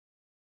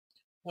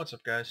What's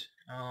up, guys?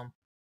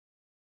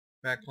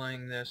 Back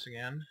playing this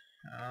again.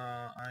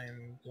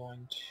 I'm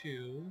going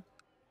to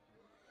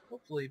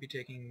hopefully be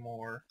taking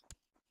more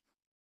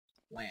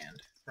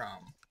land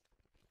from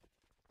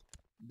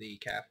the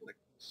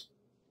Catholics.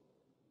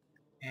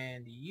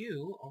 And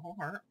you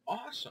are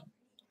awesome.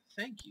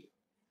 Thank you.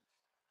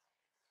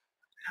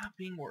 Not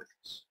being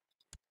worthless.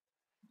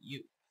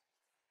 You.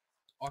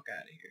 Walk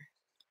out of here.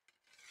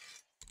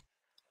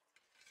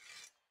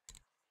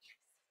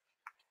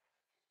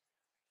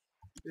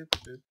 Boop,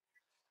 boop.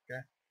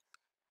 Okay.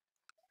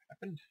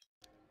 Happened.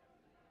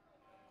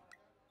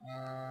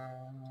 Yeah.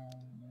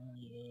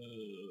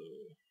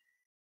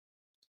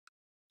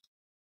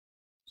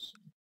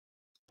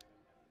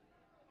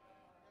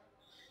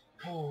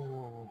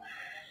 Oh.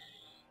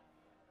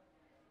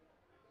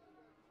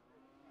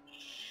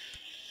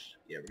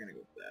 Yeah, we're gonna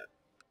go with that.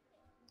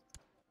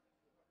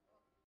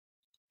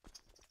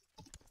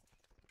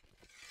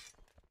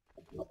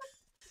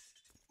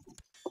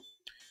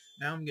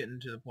 Now I'm getting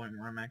to the point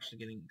where I'm actually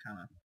getting kind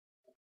of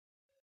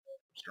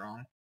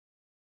strong.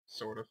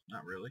 Sort of.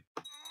 Not really.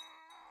 What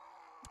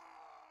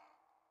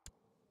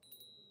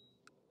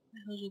the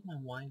hell's with my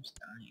wife's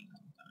dying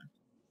all the time?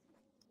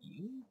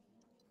 You?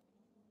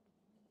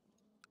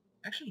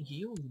 Actually,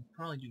 you would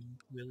probably do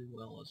really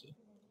well as a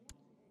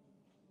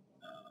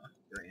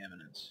Grey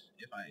Eminence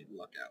if I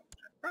luck out.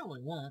 I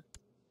probably won't.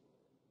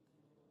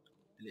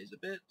 It is a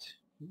bit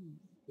too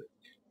quick.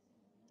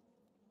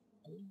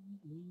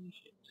 Holy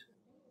shit.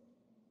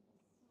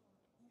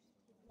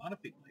 A lot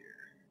of people here.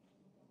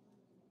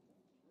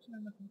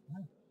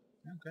 Oh,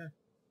 okay.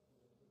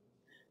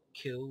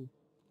 Kill.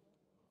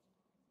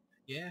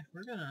 Yeah,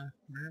 we're gonna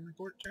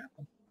record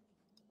chapel.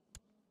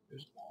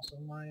 There's also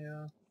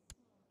my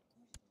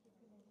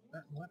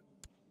what?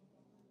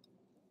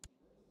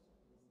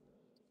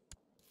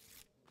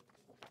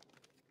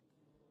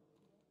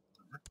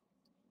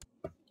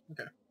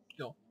 Okay,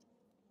 go.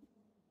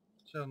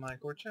 So my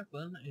court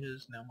chaplain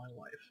is now my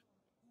wife.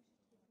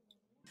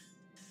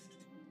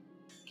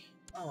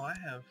 Oh, I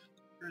have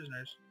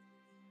prisoners.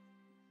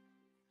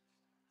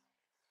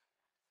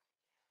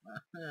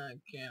 I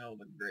can't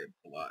hold a great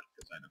plot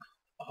because I know.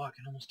 Oh, I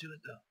can almost do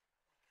it though.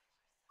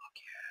 Fuck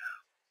yeah.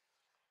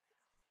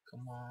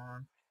 Come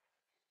on.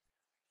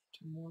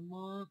 2 more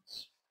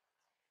months.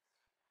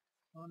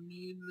 I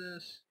need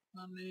this.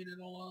 I need it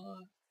a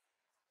lot.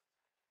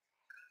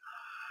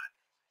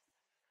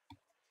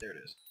 There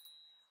it is.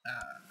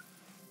 Ah.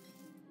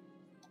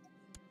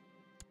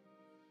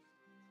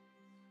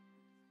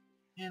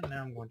 And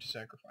now I'm going to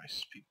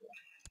sacrifice people.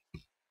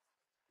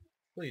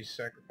 Please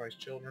sacrifice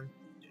children.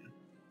 Yeah.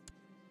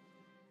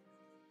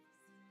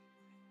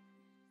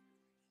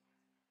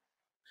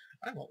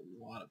 I have a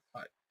lot of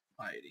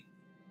piety.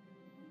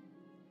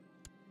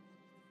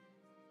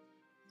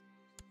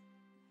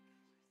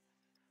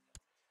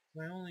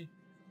 I only...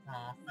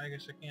 Aw, I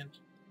guess I can't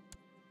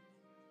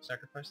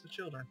sacrifice the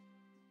children.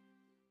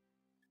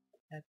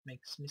 That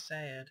makes me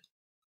sad.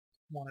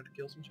 Wanted to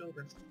kill some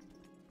children.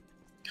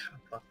 God,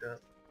 I'm fucked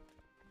up.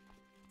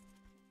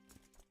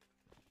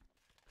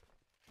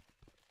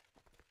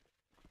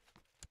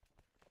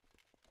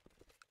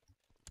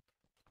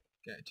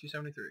 Okay,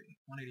 273,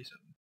 187.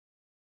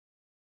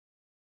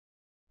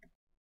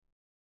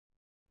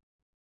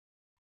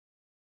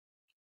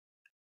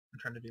 I'm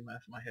trying to do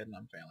math in my head and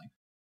I'm failing.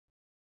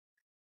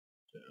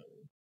 So,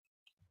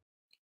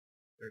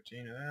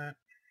 13 of that.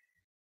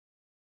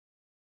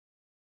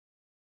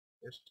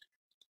 First,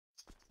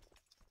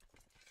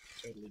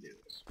 totally do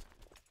this.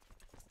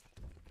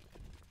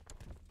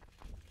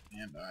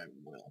 And I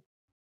will.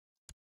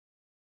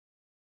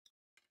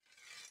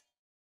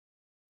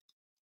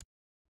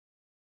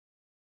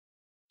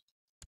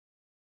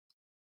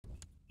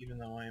 Even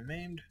though I am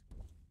maimed,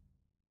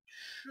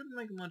 shouldn't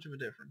make much of a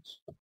difference.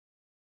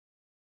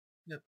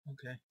 Yep,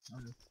 okay.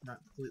 I'm not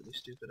completely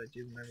stupid. I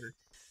do remember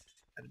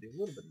how to do a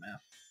little bit of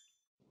math.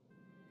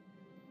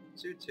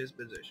 Suits his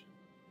position.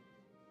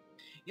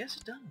 Yes,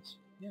 it does.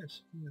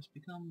 Yes, he has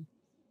become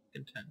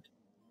content.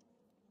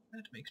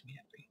 That makes me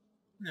happy.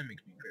 That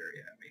makes me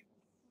very happy.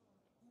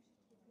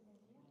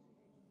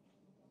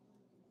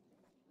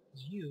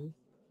 You...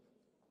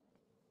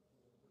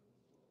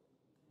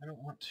 I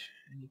don't want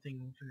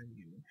anything from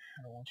you.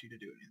 I don't want you to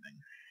do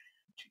anything.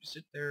 I want you to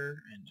sit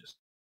there and just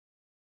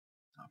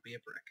not be a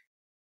prick.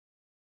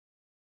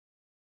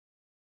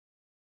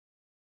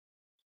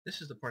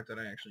 This is the part that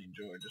I actually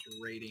enjoy, just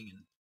raiding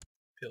and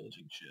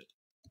pillaging shit.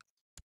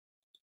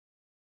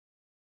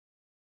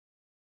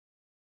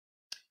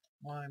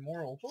 My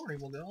moral authority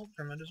will go up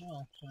from it as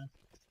well, so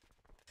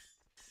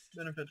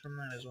benefit from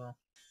that as well.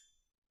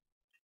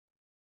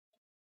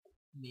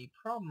 The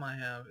problem I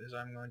have is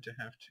I'm going to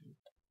have to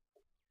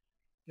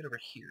get over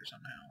here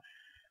somehow.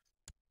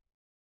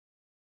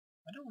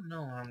 I don't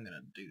know how I'm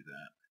gonna do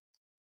that,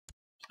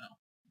 so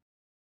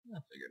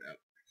I'll figure it out.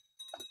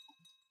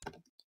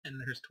 And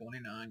there's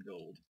 29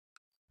 gold.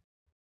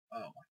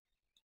 Oh my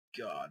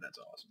god, that's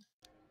awesome.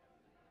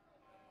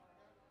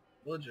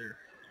 Villager.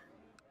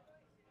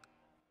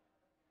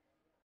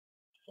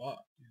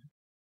 Fuck, dude.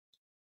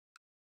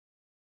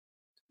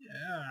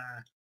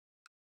 Ah,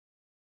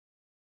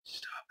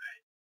 stop it.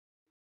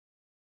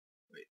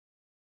 Wait.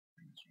 I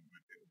think this one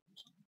might be able to do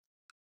something.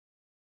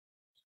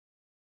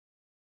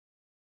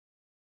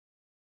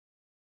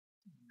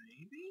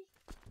 Maybe?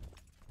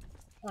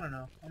 I don't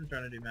know. I'm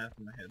trying to do math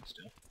in my head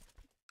still.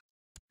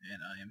 And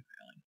I am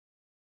failing.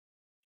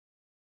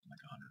 I'm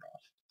like 100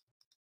 off.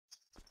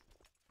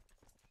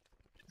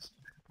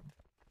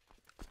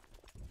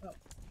 Oh.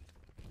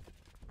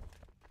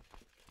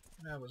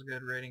 That was a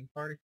good rating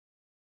party.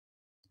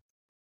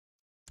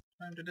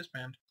 Time to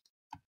disband.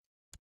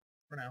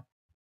 For now.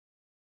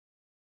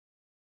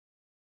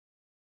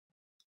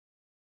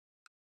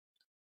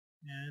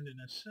 And in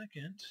a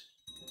second,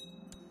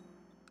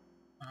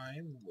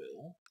 I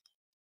will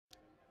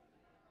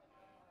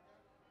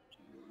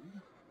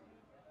do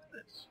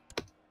this.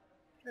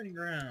 Training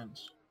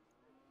grounds.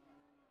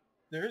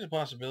 There is a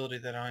possibility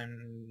that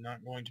I'm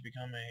not going to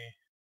become a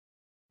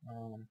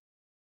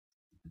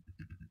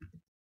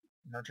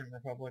merchant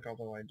republic,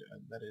 although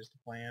that is the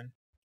plan.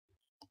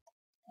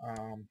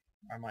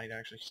 I might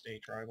actually stay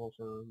tribal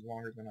for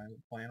longer than I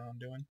would plan on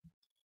doing.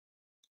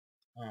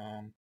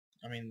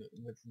 I mean,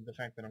 with the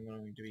fact that I'm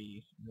going to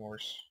be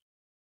Norse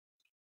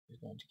is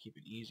going to keep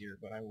it easier,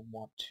 but I would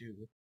want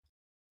to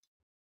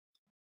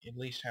at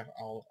least have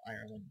all of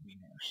Ireland be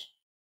Norse.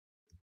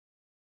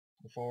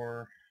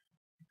 Before,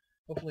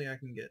 hopefully I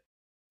can get,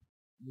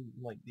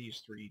 like,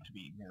 these three to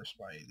be Norse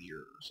by the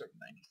year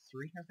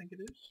 793, I think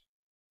it is.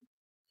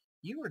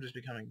 You are just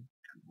becoming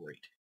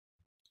great.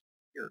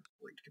 You're a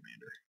great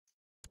commander.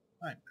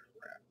 I'm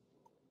crap.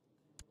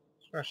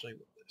 Especially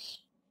with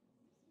this.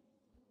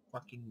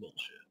 Fucking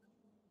bullshit.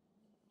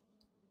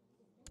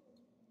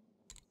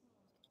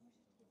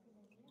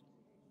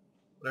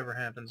 Whatever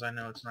happens, I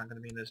know it's not going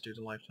to be in this dude's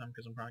lifetime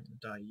because I'm probably going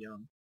to die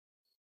young.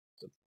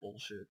 It's a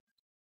bullshit.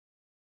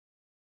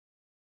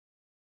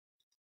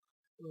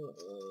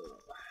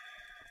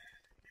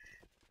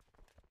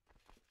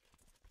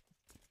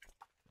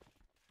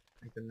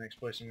 I think the next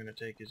place I'm going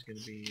to take is going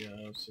to be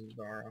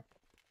Sindara.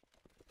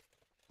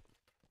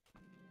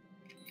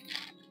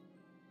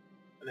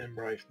 And then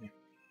Brythme.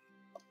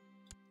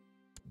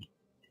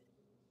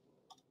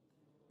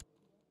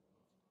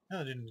 No,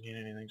 I didn't gain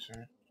anything,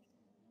 sorry.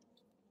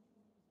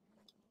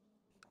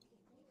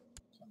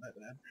 It's not that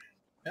bad.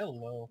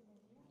 Hello.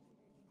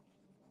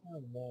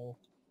 Hello.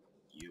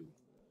 You.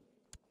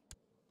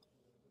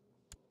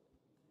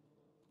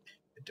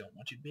 I don't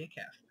want you to be a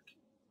Catholic.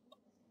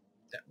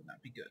 That would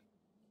not be good.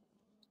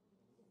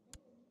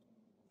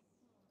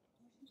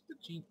 Who's the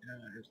genius?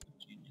 There's the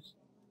genius.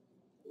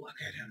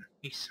 Look at him.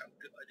 He's so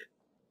good.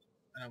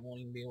 And I won't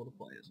even be able to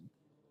play as him.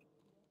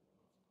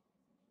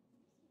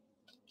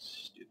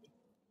 Stupid.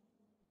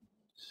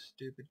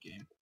 Stupid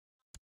game.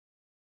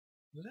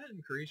 Does that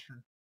increase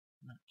from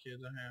amount of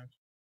kids I have?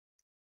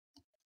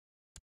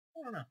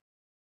 I don't know.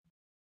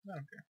 I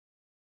don't care.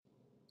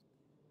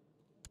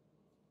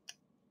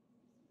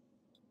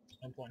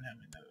 No point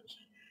having those.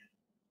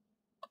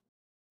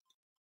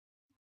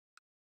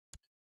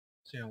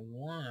 See, I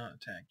want to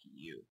attack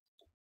you.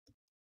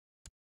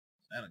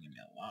 That'll give me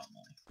a lot of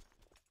money.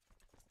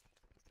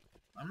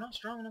 I'm not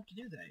strong enough to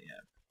do that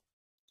yet.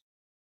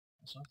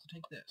 I also have to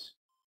take this.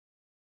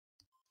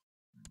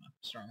 I'm not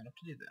strong enough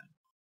to do that.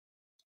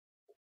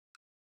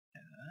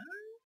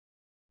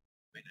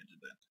 Wait, I did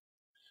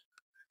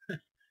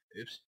that.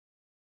 Oops.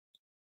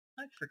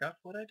 I forgot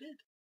what I did.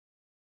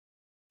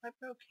 I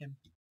broke him.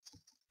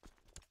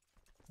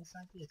 Yes,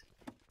 I did.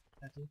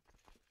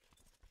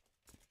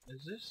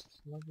 Is this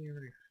lobby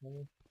already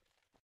full?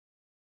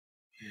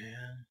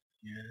 Yeah,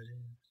 it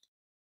is.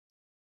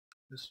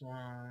 This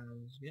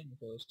one's getting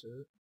close to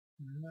it.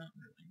 Not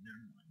really,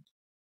 never mind.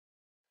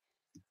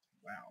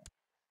 Wow.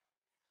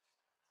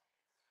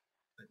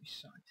 Let me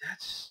sign.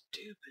 That's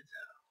stupid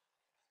though.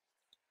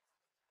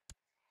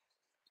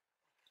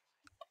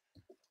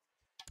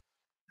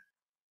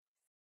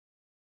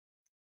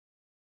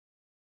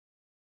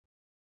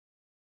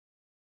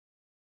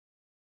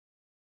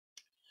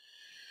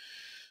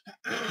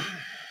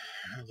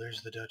 Well,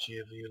 there's the Duchy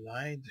of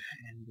Uleid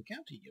and the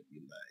County of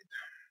Uleid.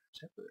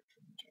 Separate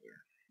from each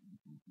other.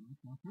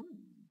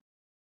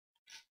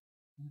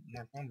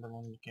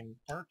 Northumberland became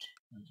apart,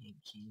 as it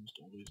seems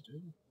to always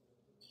do.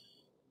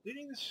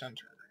 Leading the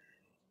center.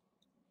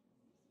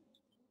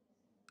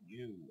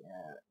 You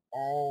are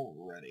all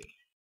ready.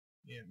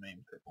 You have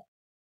named cripple.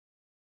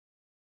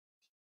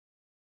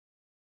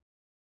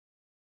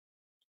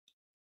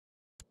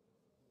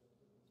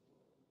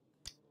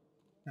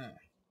 Huh.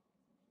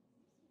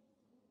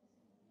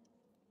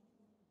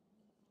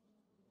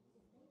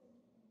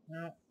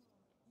 Well,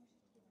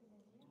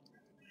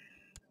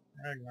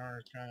 Ragnar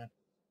is kind of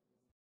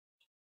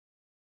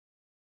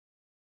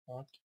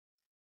fucked.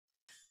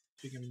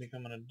 She can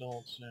become an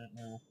adult soon.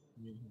 Well,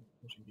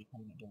 she can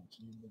become an adult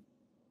soon, but...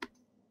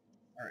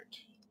 Alright.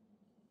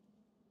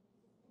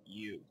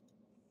 You.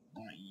 I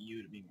want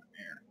you to be my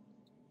heir.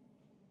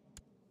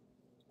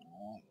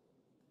 Oh,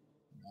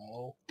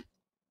 no.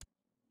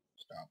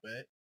 Stop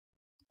it.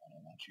 I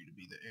don't want you to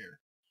be the heir.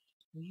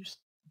 Will you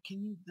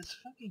Can you, this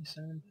fucking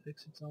sound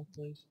fix itself,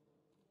 please?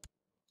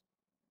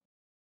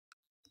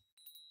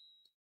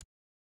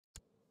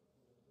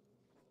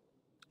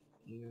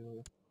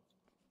 You...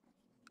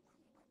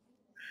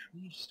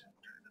 Will you stop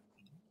turning up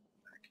the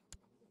back?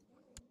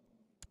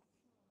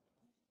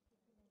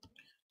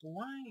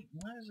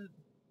 Why is it...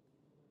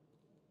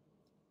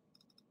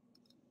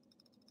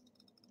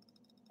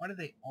 Why do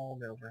they all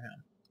go for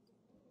him?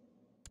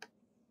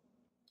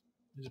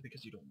 Is it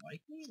because you don't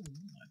like me or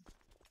what?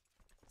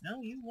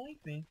 No, you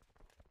like me.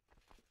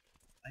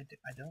 I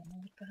don't know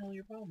what the hell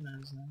your problem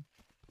is now.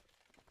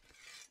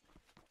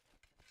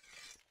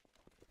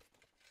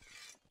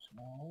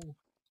 So...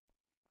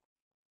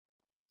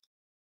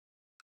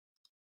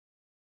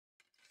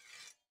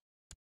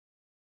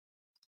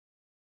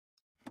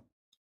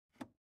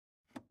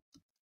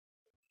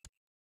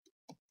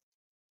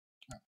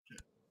 Oh,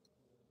 shit.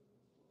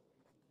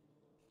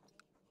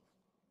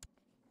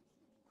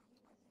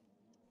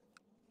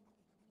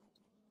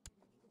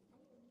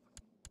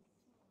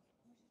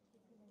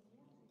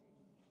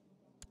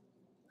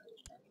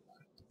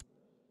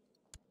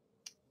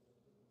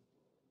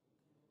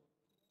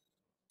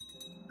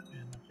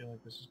 Man, I feel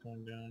like this is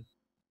going down.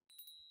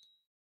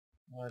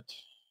 What?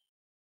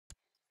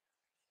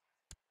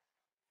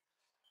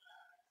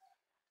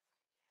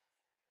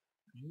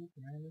 Are you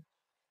commander?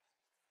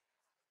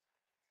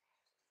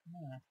 No,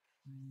 I'm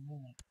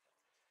not.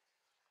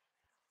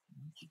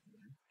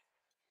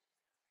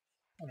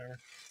 Whatever.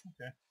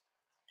 Okay.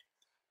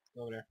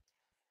 Go over there.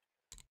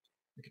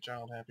 Make a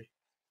child happy.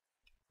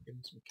 Give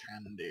him some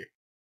candy.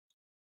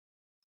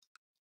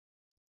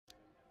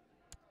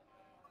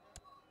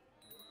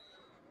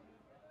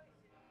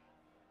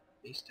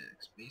 Base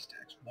tax, base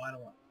tax. Why do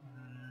I...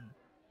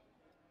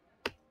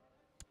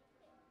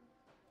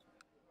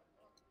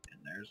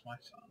 And there's my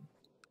son.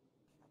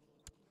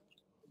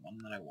 The one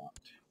that I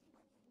want.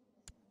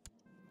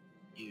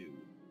 You.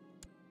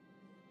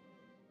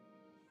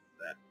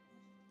 That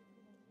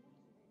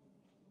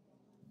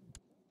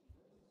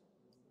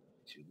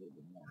makes you a little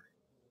bit more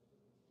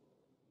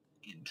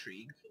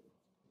intrigueful.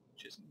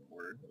 Which isn't the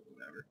word, but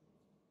whatever.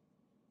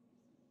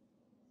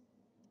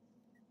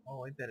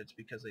 Oh, I bet it's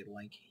because they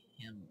like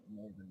him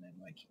more than they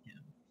like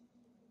him.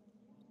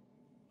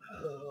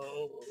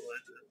 Oh,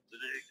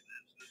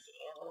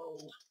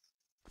 oh.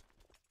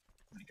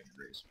 I think I've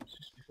raised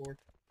 64. Is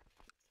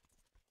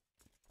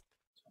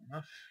that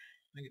enough?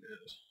 I think it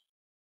is.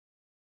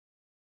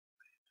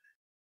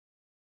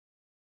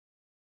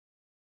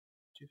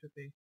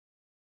 250.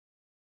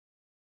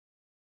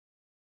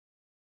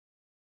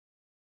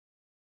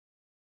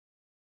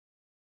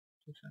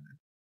 600.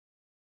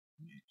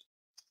 8.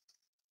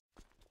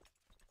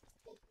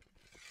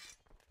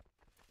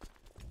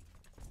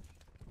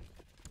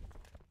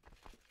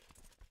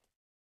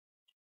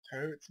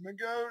 Totes my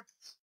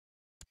goats!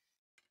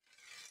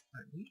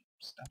 Alright, will you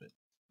stop it?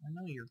 I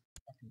know you're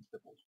fucking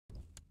crippled.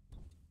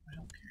 I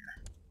don't care.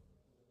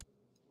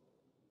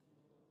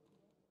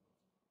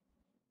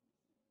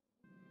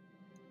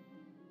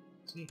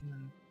 See, and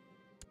then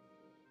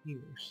you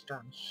are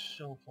starting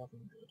so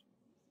fucking good.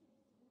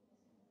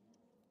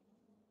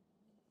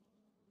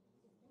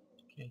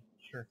 Okay,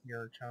 sure,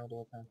 you're a child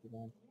of a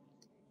one.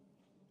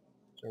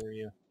 So are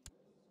you.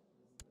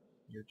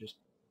 You're just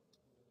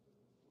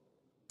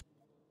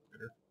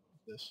better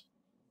at this.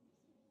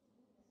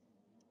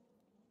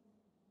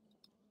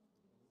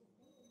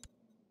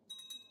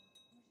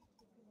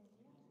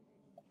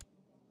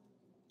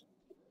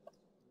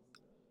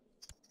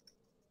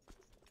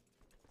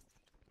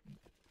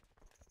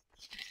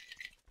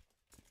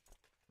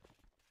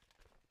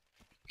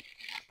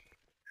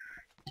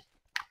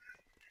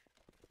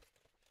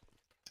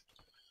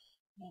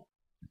 Well,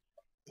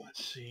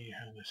 let's see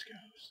how this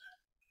goes.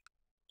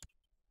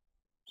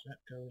 So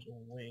that goes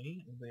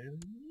away later in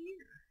the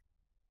year.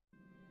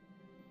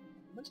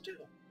 Let's do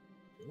it.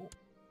 Cool.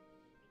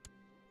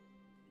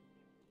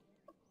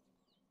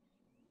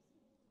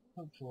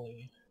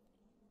 Hopefully,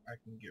 I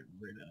can get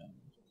rid of...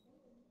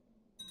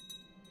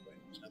 Wait,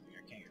 there's nothing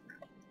I can't get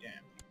rid of.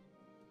 Damn.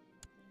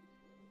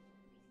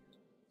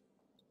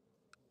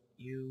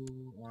 You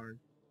are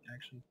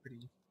actually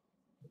pretty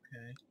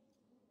okay.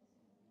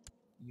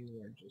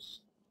 You are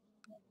just...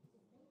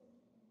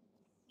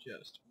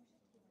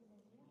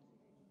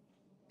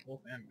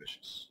 Wolf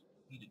ambitious.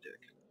 Eat a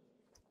dick.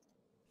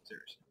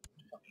 Seriously.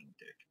 Fucking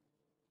dick.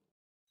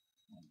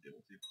 I want to deal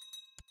with you.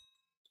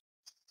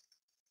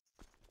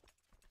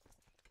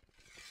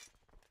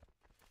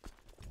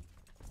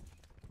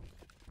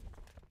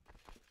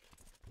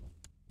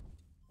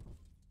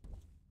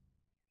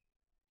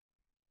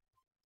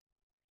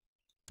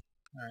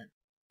 Alright.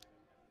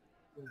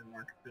 Go to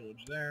market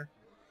village there.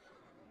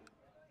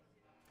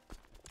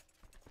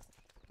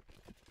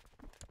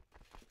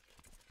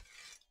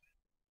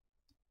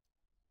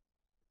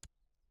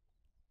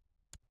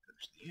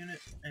 There's the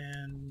unit,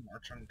 and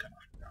march on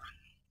Kanaka.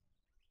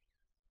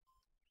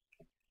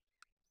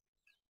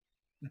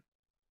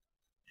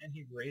 And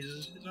he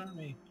raises his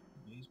army.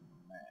 He's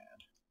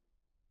mad.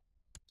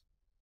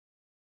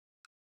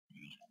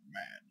 He's a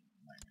mad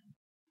man.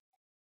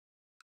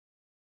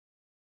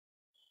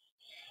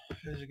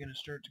 Is it gonna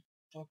start to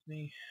fuck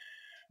me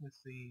with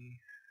the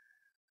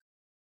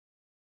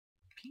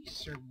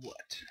peace or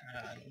what?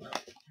 I don't know.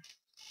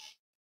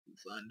 We'll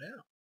find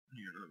out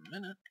here in a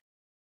minute.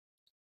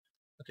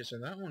 Okay, so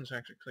that one's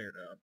actually cleared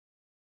up.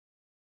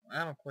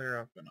 That'll clear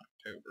up in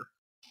October.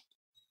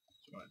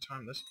 So by the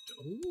time this...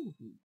 Ooh!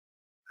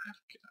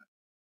 I've got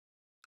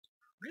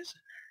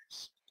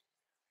prisoners.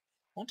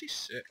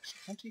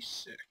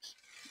 26.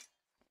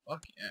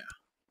 Fuck yeah.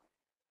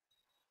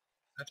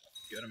 That's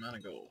a good amount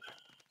of gold.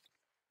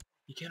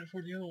 You can't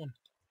afford the other one.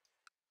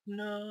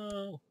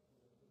 No!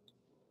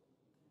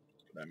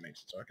 But that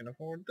makes it so I can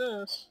afford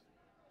this.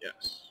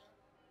 Yes.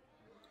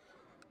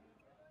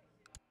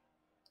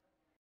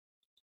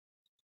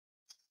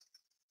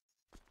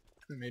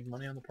 We made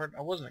money on the part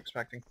I wasn't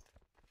expecting.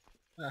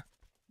 Ah,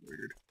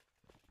 weird.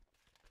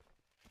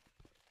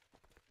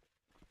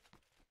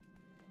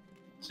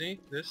 See,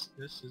 this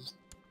is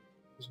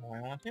why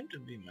I want him to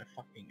be my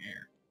fucking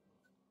heir.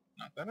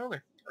 Not that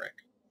other prick.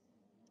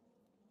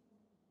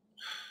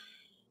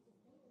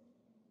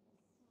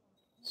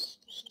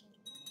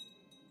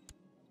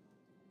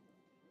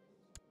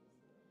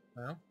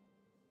 Well,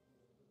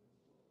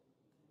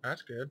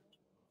 that's good.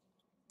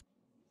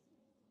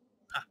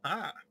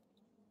 Haha!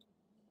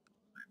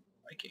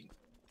 Viking.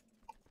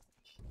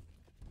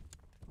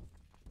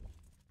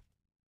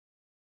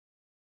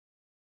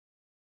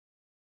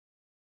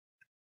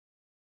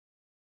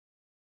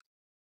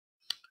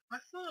 I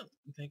thought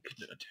they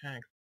could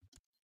attack. I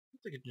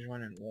thought they could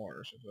join in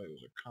wars if it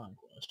was a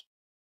conquest.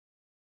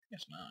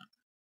 Guess not.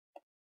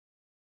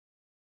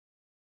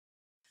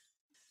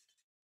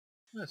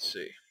 Let's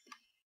see.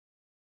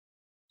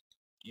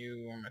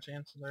 You are my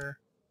chancellor.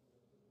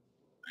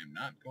 I'm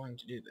not going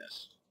to do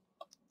this.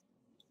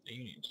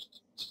 You need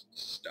to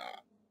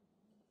stop.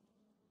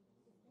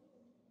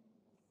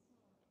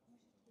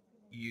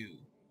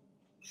 You.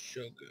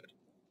 So good.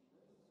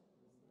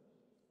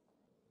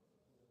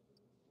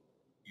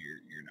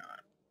 You're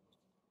not.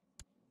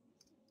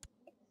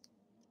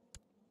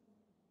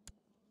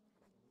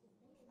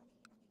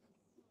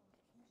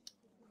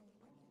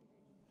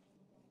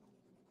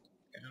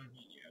 I don't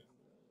need you.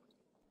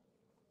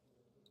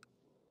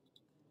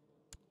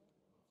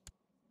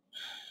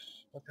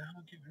 What the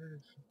hell? Get rid of...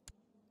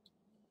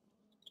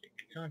 Take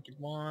your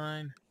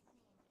concubine.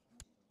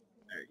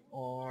 There you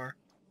are.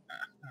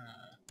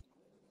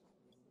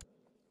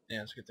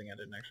 Yeah, it's a good thing I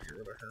didn't actually get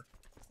rid of her.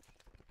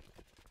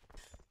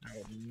 That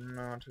would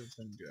not have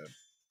been good.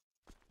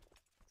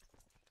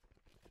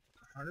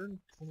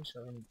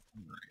 127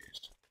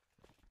 raised.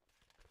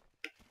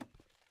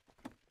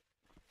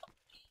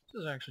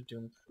 This is actually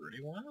doing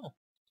pretty well,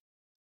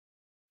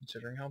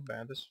 considering how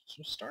bad this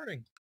was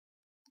starting.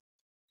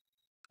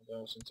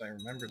 Although, since I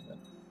remembered that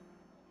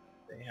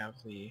they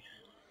have the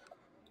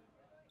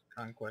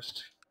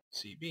Conquest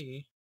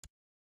CB,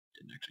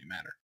 didn't actually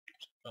matter.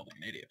 I felt like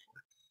an idiot for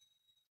it.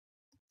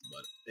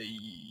 But,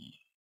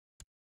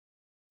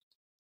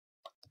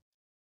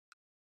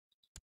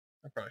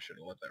 I probably should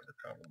have let that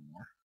recover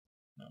more.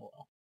 Oh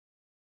well.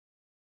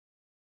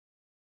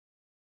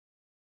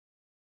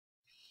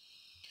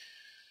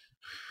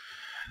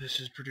 This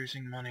is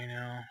producing money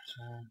now,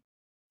 so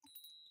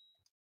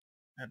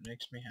that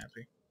makes me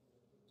happy.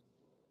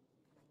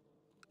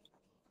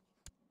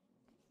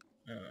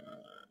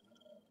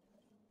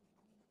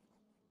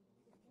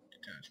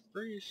 Detached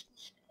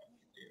priests,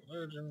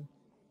 theologian.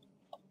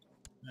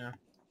 Yeah.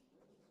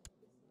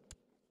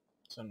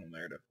 Send them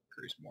there to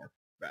produce more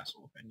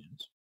vassal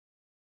opinions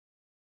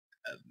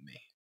of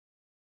me.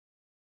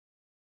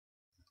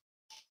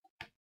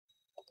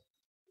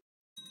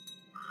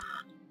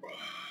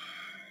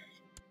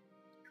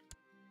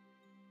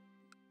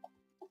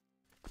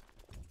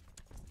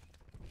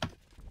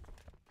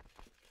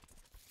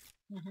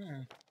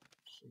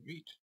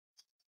 Sweet.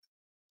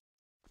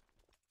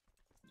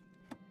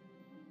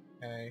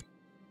 Hey.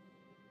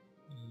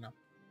 No.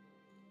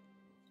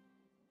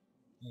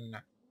 No.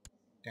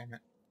 Damn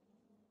it.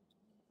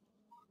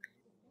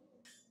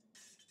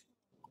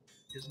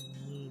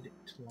 Doesn't need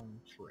to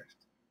learn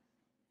thrift.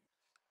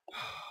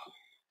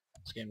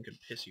 This game could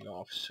piss you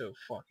off so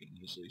fucking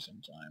easily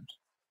sometimes.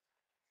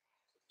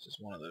 This is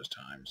one of those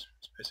times.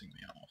 It's pissing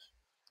me off.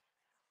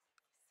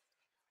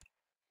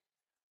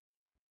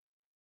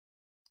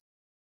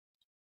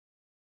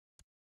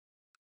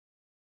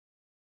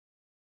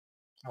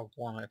 I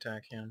want to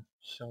attack him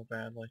so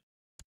badly.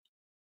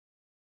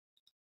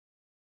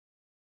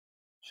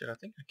 Shit, I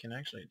think I can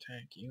actually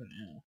attack you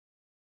now.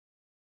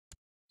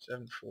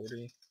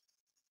 740.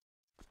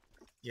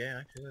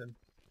 Yeah, I could.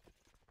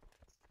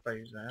 If I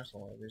use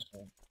asshole, at least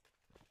I'll...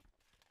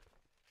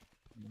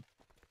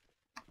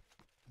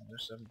 Oh,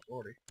 there's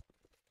 740.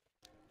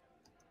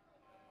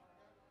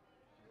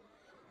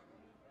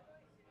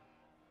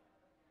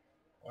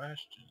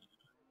 Question.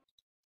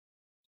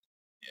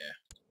 Yeah,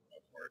 go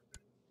for it.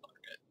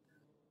 Fuck it.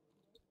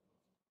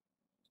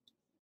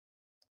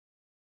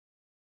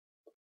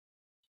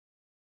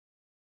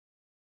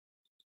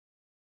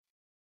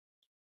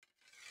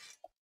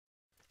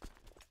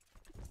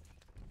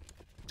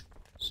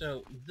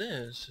 So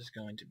this is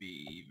going to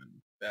be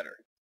even better.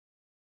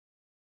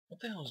 What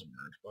the hell is a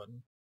merge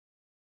button?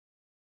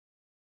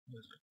 What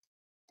is it?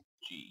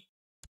 G.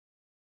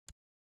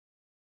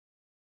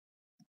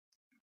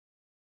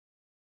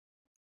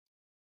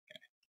 Okay.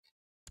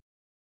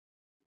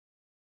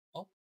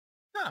 Oh.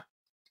 Ah.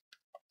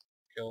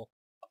 Kill.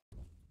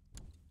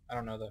 I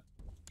don't know the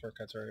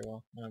shortcuts very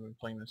well. I've been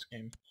playing this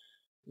game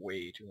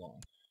way too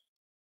long.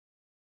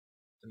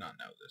 Did not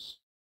know this.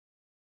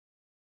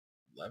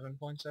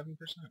 11.7%.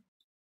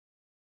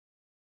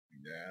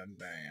 God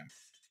damn.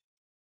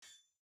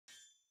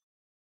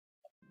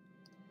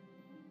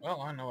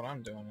 Well, I know what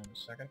I'm doing in a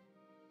second.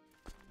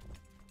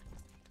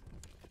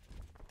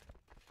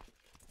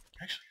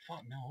 Actually,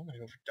 fuck no, I'm gonna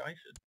go for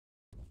Dyfed.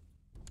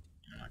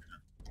 I'm not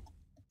gonna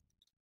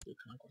do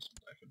Conquest of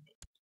Dyfed,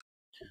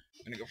 but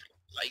I'm gonna go for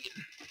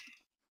Lygan.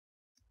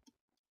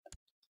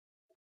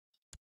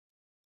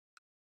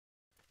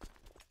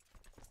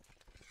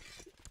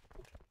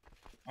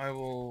 I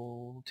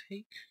will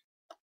take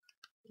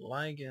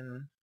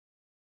Lygan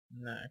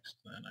next,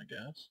 then, I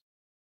guess.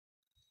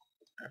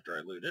 After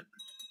I loot it.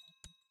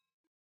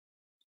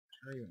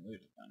 Should I even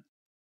loot it then?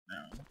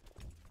 No.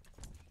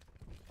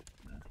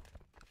 No.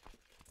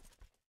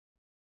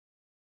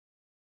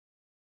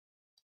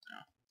 No.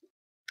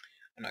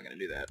 I'm not gonna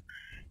do that.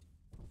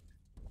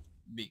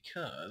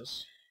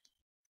 Because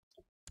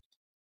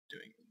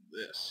doing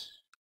this.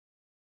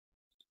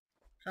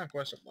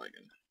 Conquest of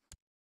Lygan.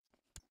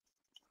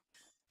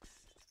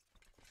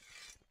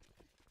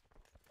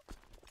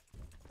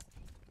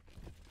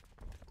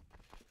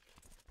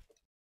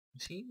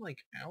 Is he,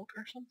 like, out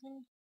or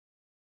something?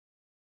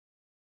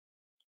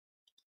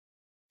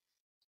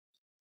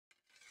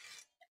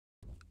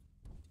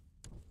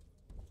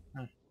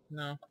 Oh,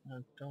 no,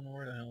 I don't know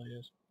where the hell he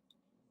is.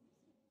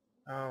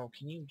 Oh,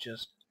 can you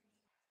just...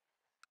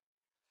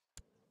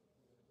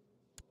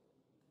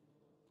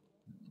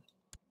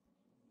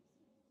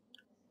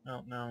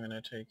 Oh, now I'm gonna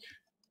take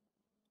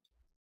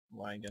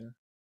Lygan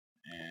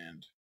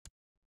and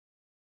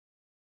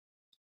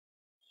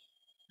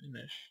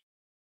finish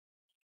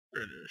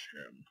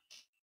him.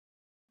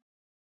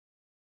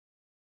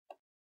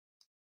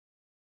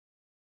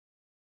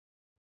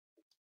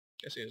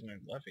 Guess he has no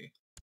Leffy.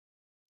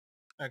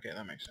 Okay,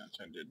 that makes sense.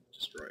 I did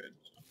destroy it.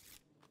 So.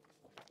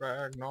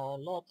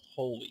 Ragnarok.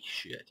 Holy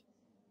shit.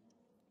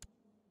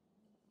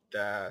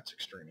 That's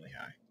extremely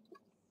high.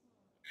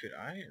 Could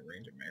I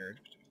arrange a marriage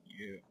between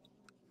you?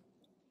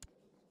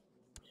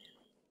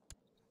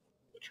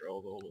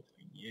 Betrothal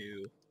between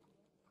you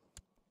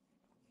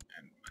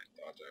and my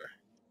daughter.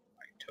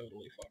 I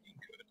totally fucking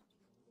could.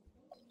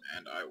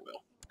 And I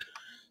will.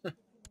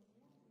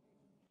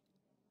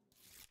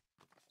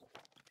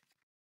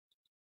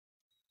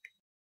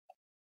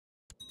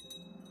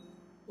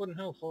 Wooden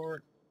hill for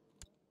it.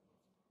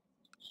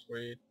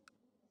 Sweet.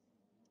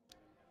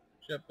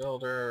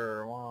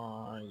 Shipbuilder,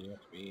 why you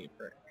have to be a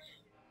prick?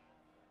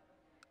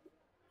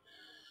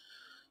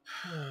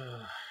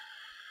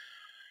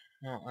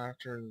 Well,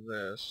 after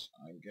this,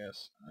 I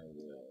guess I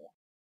will.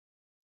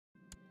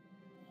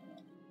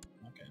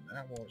 Okay,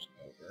 that war's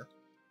over.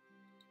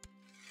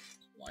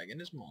 Lygan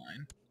is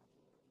mine.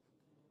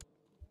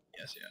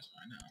 Yes, yes,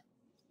 I know.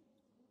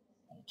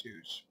 I want to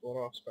split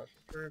off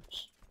special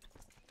troops.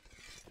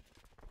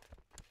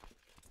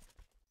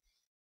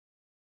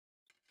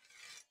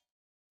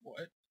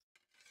 What?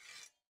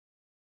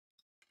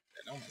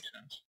 That don't make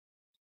sense.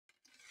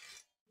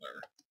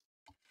 Whatever.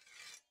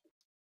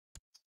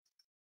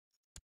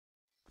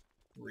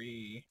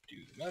 Redo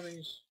the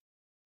levies.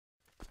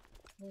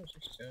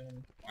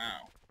 467.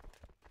 Wow.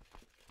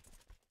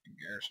 The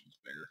garrison's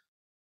bigger.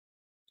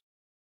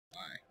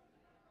 Why?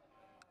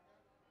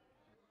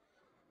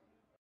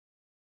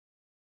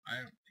 I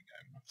don't think I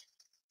have enough.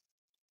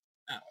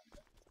 Oh.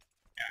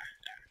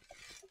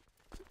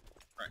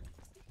 Right.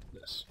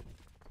 This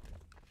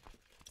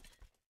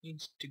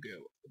needs to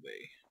go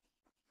away.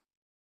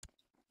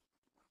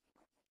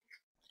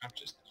 I'm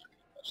just not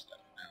gonna touch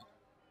that now.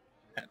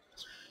 That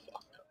is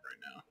fucked up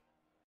right now.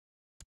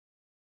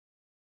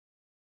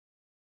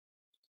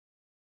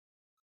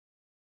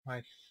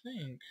 I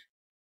think...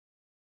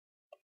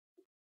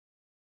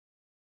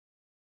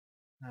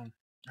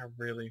 I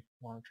really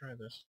want to try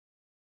this.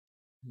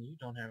 You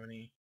don't have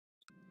any...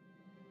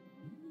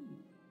 Ooh,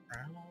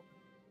 proud?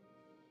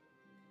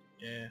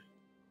 Yeah,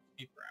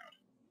 be proud.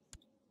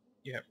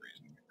 You have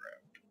reason to be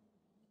proud.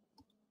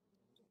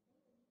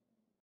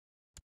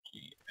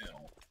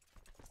 GL.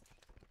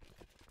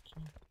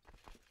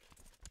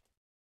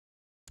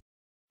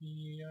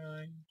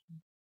 GI.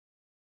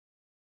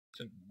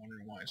 I'm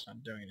wondering why it's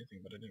not doing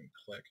anything, but it didn't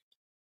click.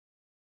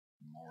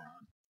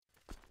 Moron.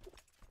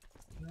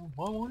 No,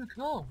 why won't it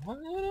come? I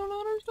don't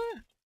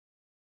understand.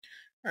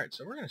 Alright,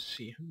 so we're going to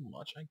see how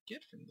much I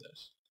get from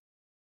this.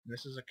 And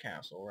this is a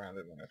castle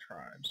rather than a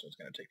tribe, so it's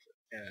going to take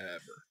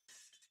forever.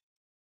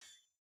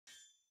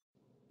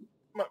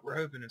 But we're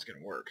hoping it's going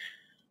to work.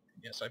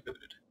 Yes, I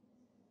booted.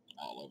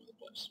 All over the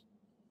place.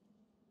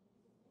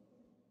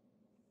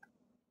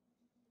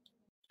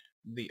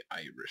 The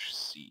Irish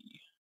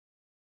Sea.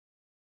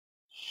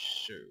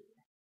 So...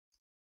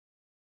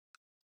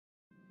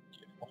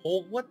 A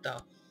whole... What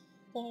the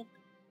fuck?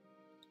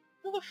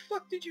 How the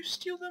fuck did you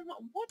steal that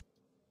money? What?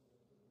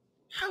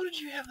 How did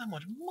you have that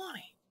much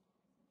money?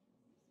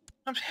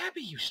 I'm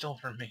happy you stole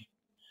from me.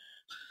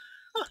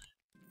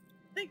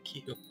 Thank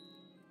you.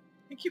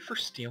 Thank you for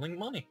stealing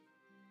money.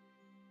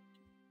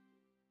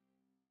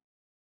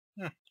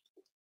 The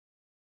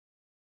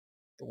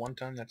one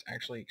time that's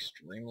actually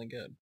extremely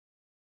good.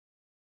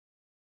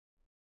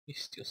 He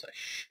steals a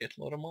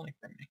shitload of money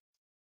from me.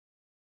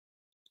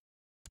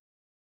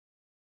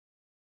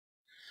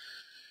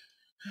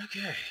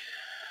 Okay.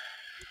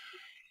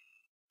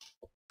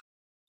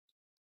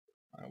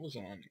 That was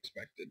an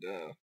unexpected,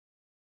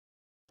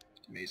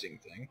 amazing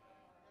thing.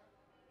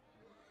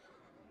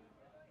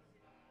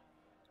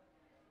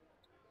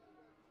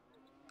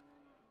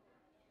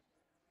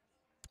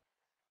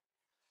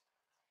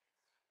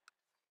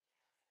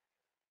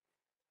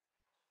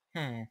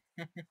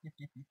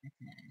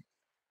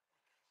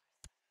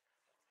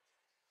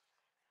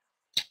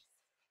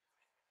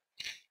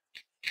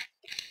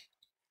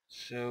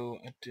 So,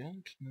 I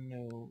don't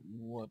know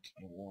what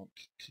I want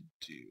to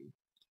do.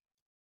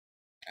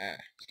 Ah,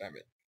 stop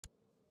it.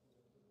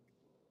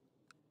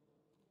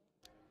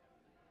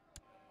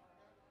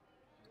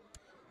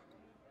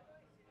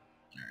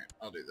 Alright,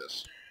 I'll do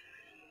this.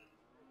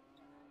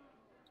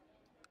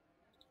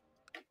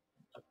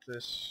 Put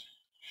this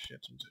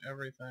shit into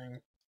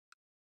everything.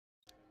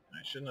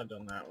 I shouldn't have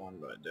done that one,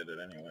 but I did it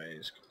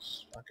anyways,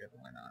 because fuck it,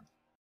 why not?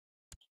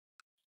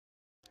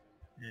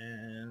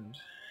 And...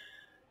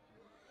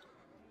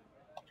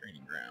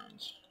 training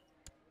grounds.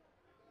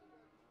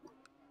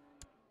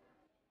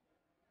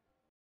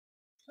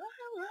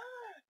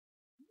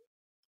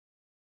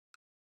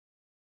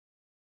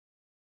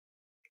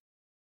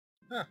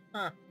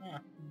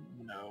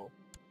 No.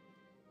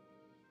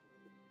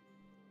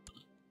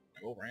 I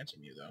will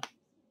ransom you, though.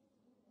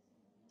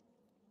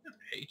 I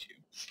hate you.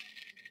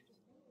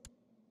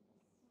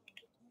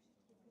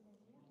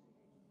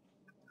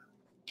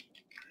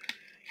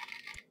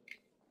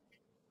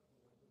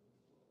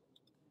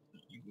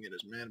 You can get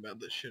as mad about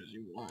this shit as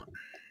you want.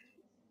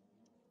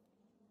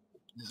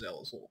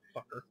 Zealous little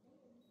fucker.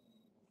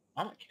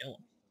 I'm gonna kill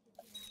him.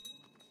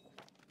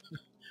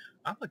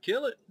 I'm gonna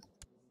kill it. I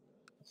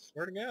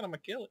swear to God, I'm gonna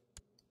kill it.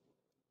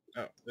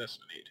 Oh, this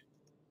I need.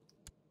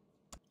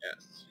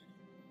 Yes.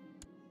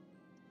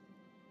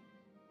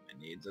 I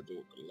need the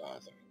Duke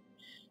Lothar.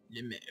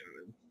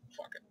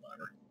 Fucking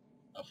whatever.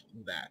 Of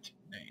that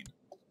name.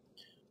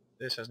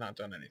 This has not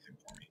done anything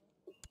for me.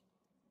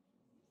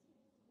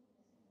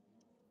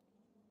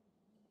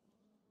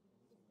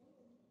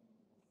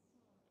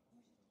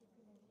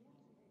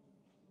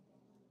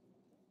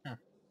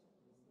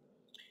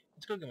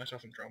 Let's go get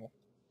myself in trouble.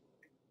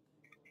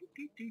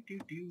 You're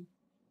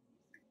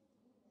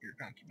a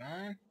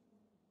concubine.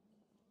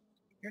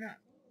 You're not.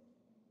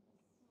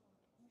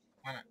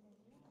 Why not?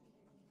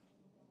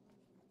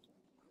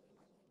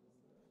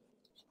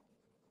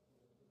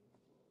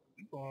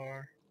 You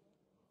are.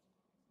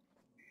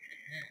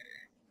 Yeah.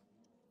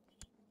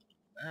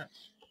 That.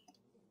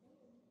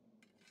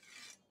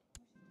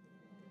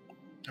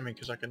 I mean,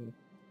 because I can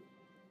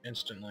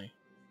instantly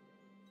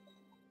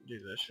do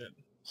this shit.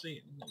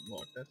 See,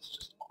 look, that's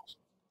just awesome.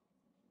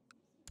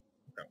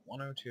 I've got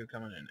 102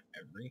 coming in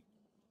every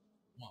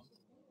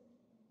month.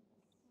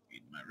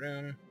 Feed my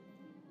room.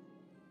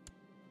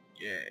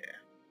 Yeah,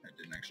 that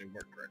didn't actually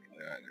work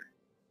correctly either.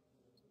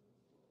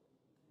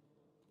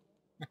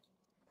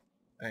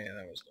 Oh yeah,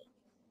 that was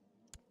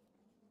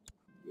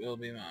the... will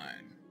be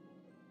mine.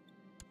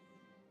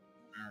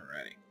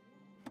 Alrighty.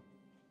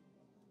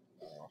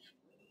 Off.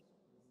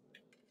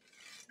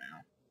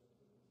 Now.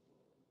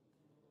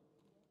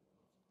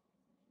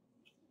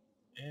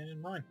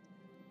 And mine.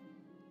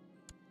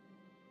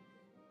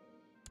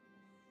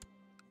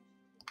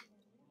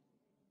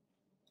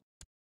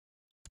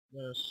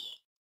 This.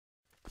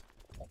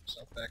 Put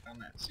myself back on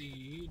that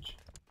siege.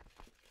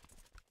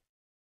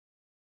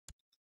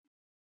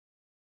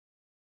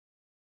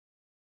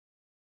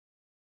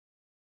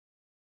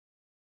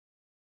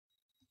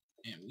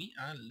 And we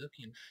are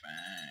looking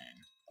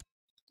fine.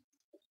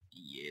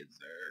 Yes,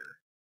 sir.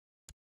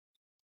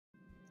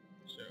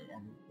 So,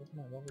 what's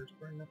my lovers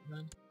burning up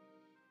then?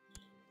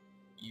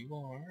 You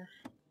are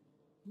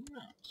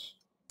not.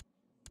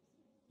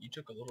 You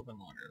took a little bit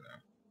longer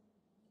though.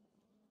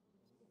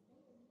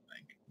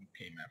 Like, you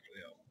came after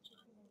the other one, so.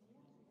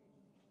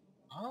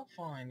 I'll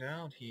find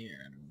out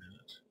here in a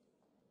minute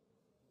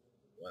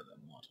whether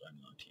or not I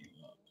knock you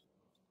up.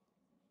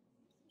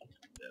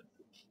 Dead.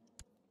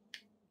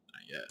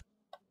 Not yet.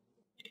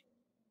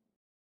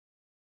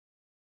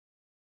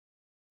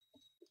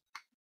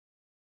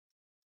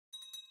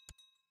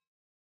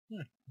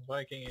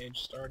 Viking Age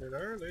started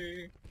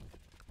early.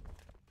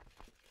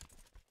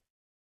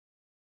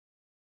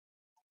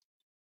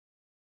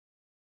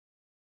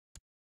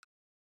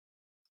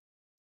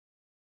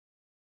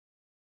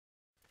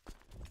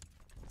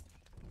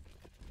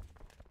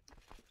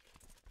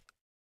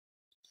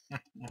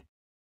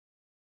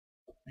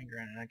 And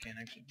granted, I can't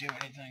actually do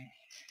anything.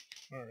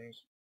 Alright.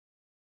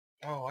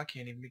 Oh, I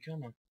can't even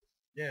become a...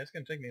 Yeah, it's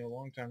gonna take me a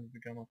long time to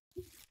become a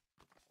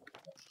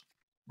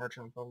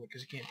Merchant Republic,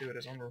 because you can't do it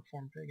as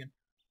unreformed pagan.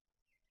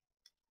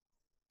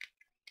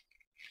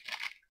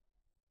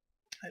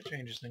 That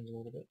changes things a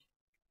little bit.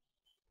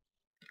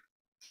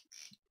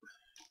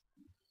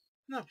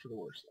 Not for the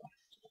worse, though.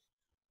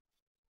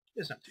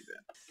 It's not too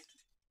bad.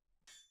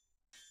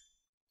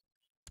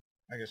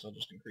 I guess I'll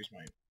just increase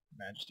my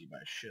majesty by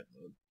a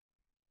shitload.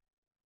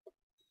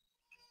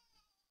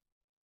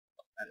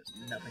 That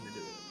has nothing to do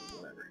with it, but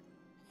whatever.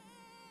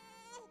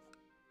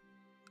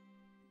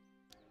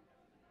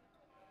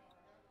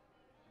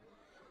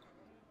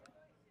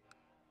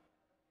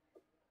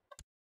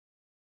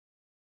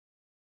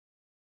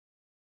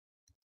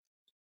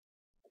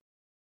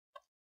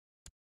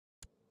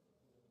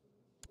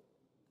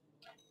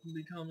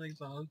 Become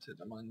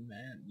exalted among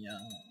men, yeah.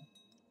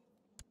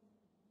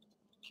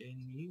 Can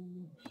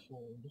you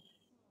fold?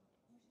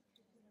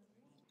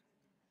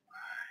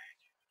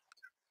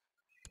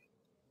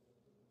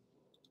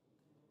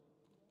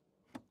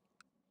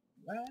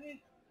 Why?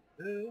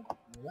 Ooh,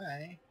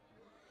 why?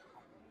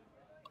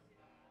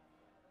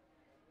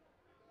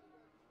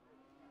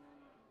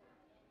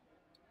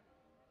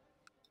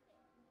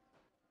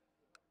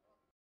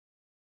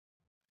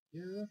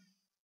 You?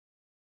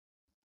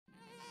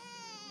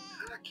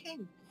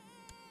 King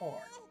 4. Why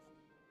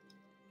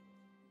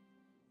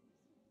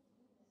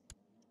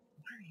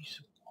are you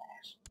so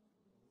awesome?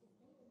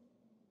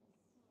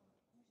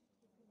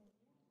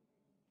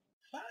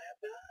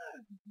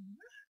 Firebug!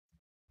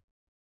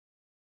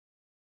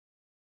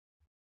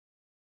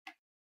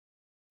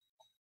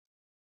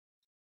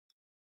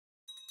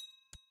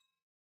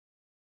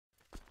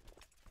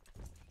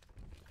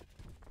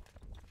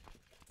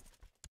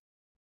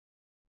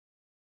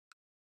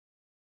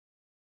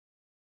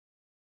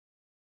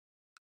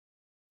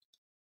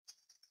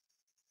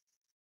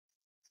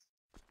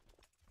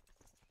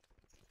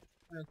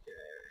 Okay.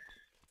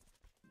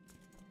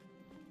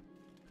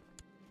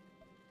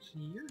 So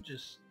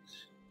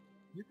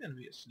you're gonna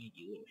be a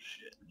sneaky little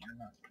shit, and you're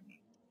not gonna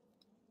be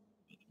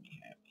making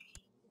me happy.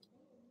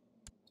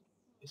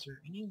 Is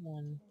there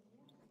anyone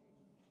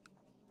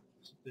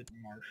who's a good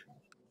marshal?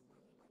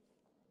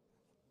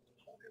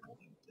 Okay,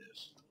 we'll do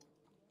this.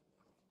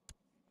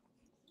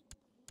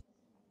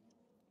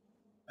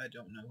 I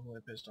don't know who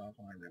I pissed off,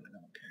 and I really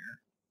don't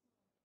care.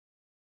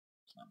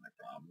 It's not my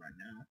problem right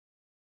now.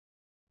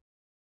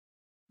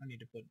 I need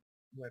to put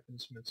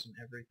weaponsmiths in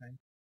everything.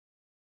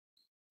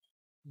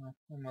 Well,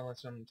 I'm gonna let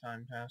some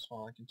time pass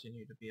while I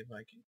continue to be a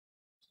Viking.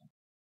 So,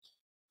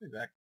 I'll be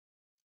back.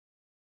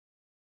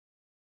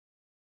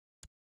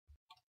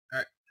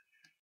 Alright.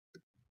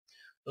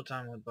 Little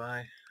time went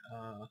by.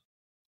 I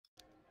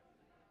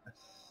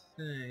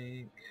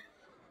think...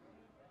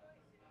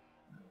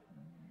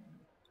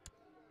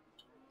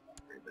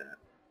 upgrade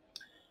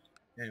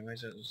that.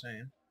 Anyways, as I was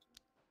saying,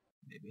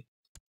 maybe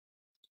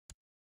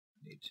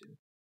I need to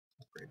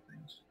upgrade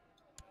things.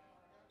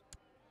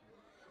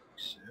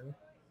 So,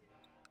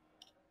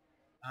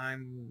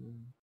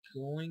 I'm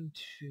going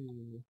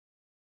to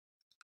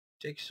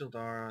take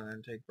Sildara and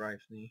then take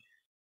Brythny.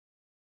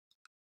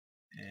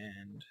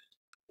 And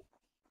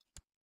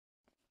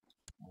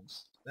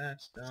once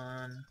that's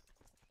done,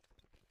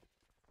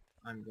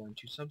 I'm going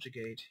to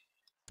subjugate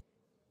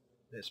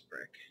this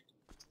brick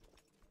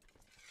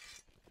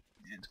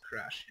and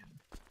crush him.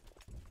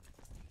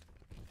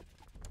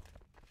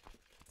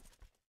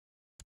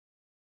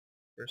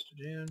 First of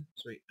June.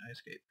 Sweet, I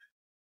escape.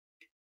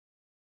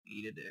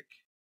 Eat a dick.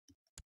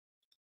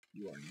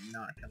 You are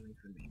not coming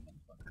for me,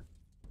 motherfucker.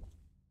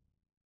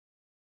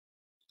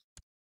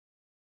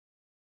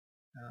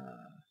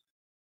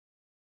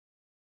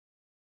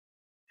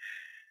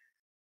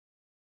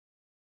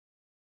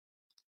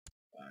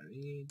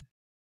 Farid.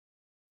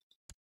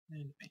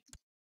 And me.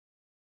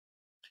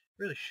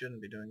 Really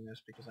shouldn't be doing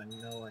this because I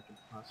know I could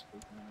possibly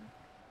win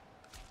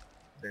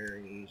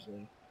very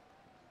easily.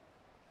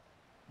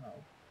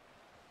 Oh.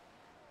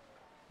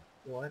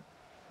 What?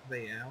 Are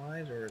they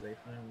allies or are they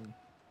family?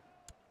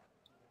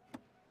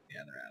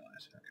 Yeah, they're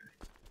allies. Okay.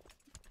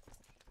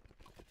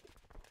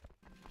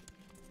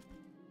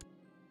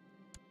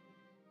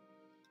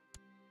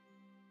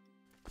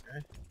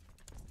 Okay.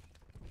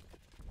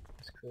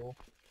 That's cool.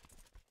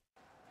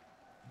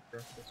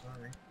 Impressed this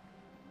army.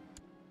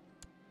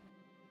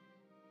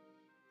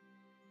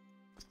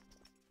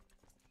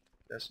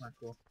 That's not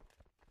cool.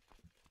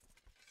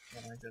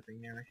 I don't like that thing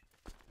near me.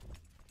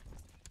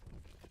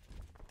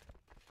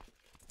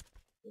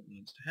 What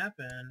needs to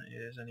happen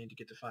is I need to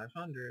get to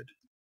 500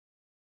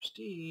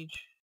 prestige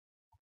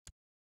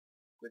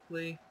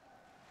quickly.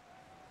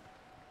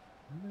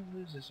 I'm gonna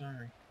lose this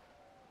army.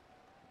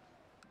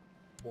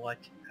 What?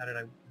 How did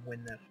I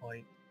win that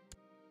fight?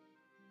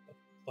 The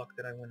fuck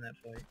did I win that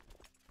fight?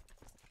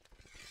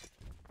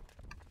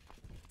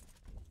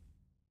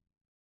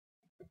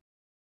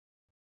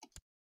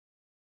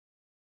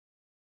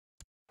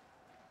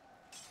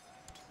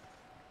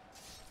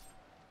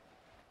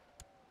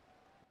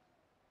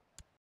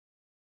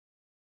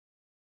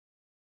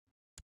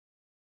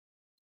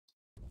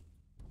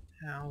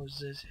 How is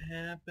this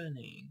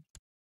happening?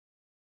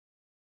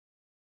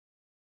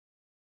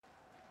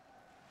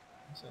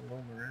 That's a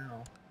low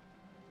morale.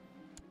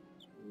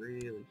 It's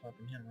really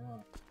fucking him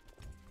up.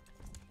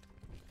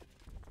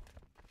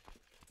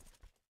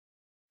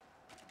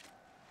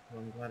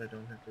 Well, I'm glad I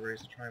don't have to raise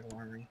the tribal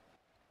army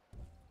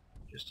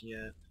just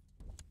yet.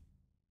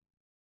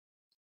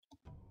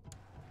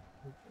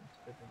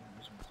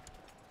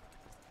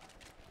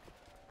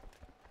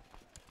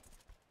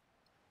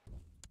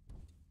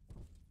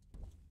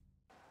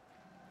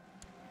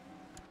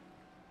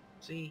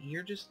 See,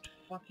 you're just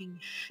fucking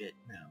shit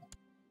now.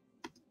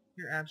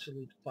 You're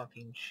absolute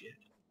fucking shit.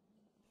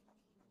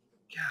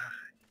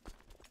 God.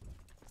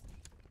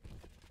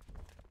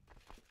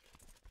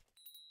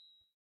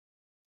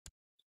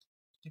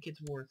 Like,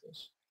 it's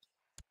worthless.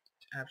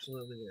 It's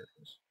absolutely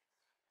worthless.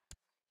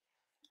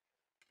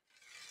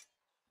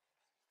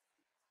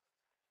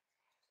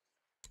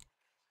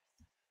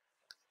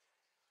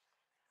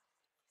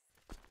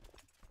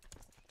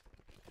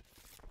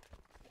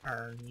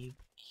 Are you...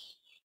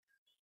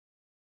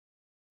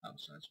 Oh,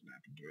 so that's what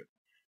happened to it.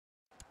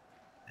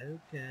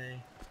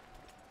 Okay.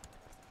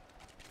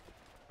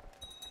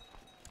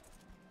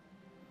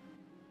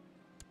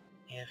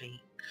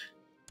 Eric.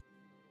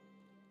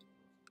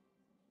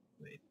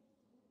 Wait.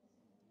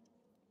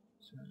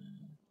 So...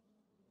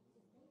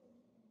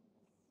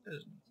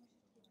 Does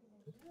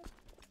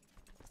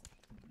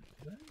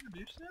that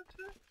reduce that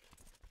to?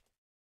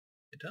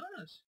 It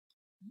does.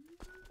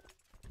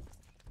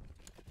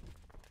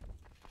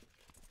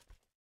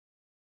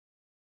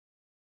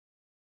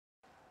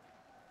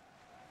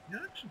 You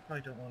actually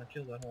probably don't want to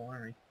kill that whole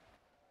army.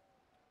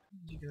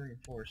 You can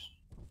reinforce.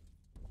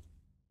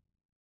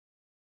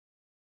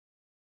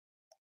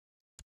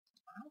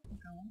 I don't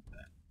think I want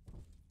that.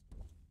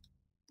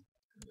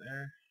 Go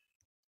there.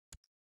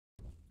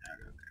 Now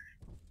go there.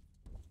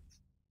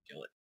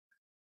 Kill it.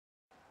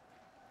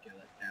 Kill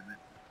it, damn it.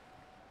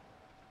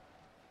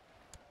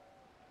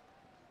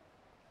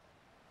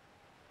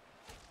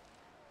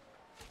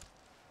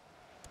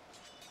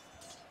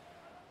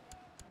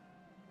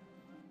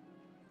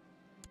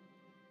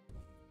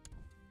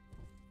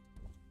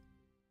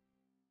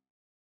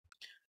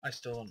 I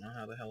still don't know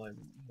how the hell I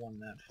won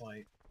that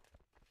fight.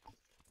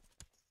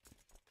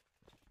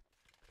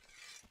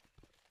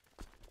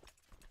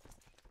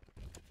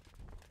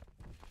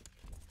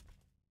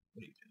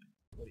 What are you doing?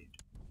 What are you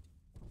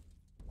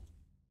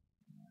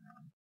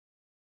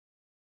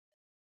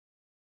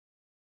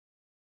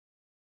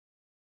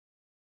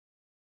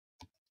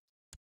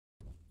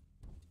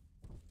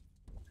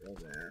doing?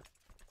 Go there.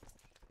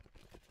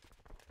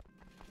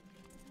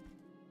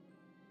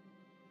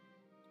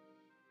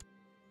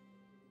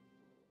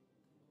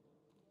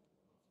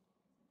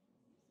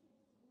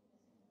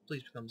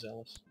 Please become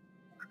zealous.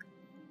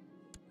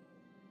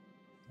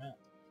 Well,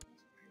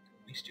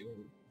 at least your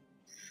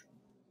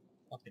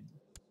fucking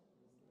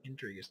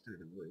intrigue is through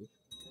the roof.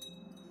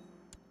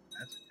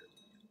 That's a good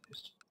thing, at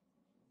least.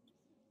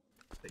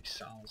 Big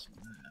solace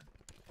in that.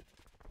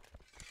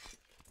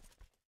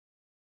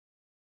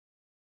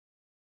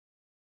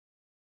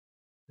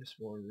 This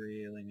war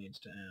really needs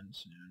to end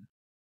soon.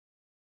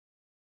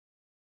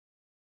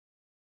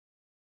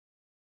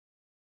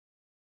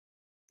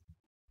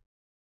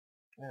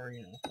 Or,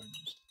 you know, if I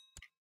just...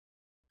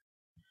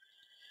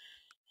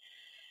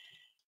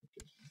 look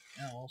at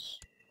something else.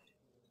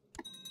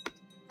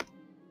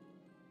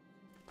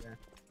 There.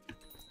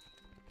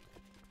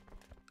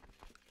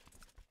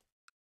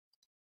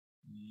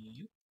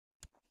 Yep.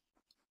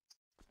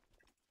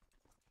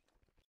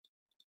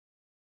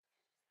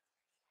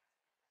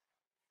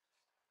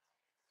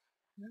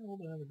 Yeah,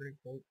 we'll have a great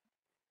vote.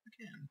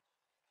 Again.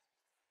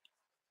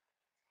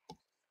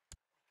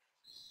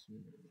 So,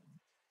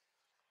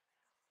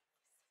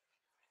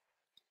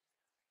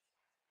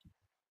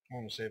 I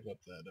want to save up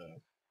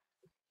that,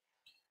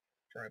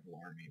 tribal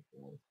army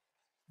for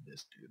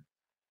this dude.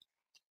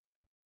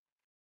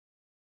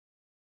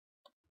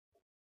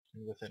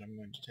 And with it, I'm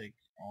going to take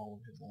all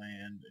of his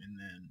land and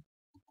then,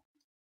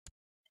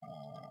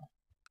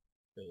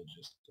 build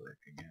just brick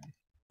again.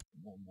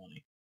 More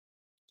money.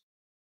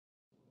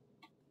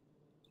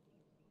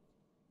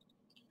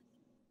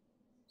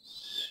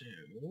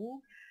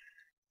 So,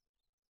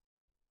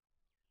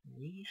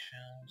 we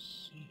shall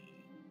see.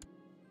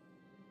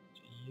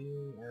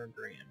 You are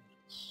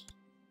grandmas.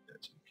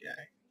 That's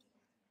okay.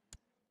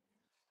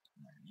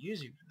 I'm not going to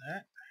use you for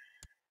that.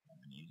 I'm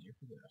going to use you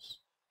for this.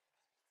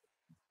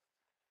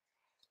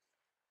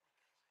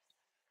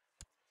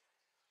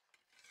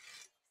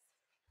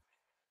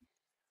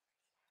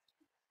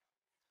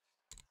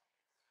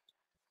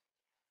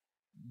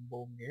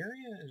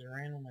 Bulgaria is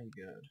randomly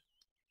good.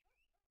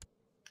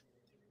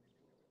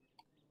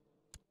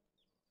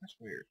 That's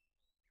weird.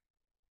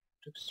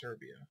 Took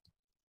Serbia.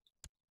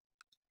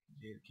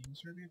 Is he the king of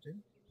Serbia too?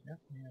 Yep,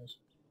 he is.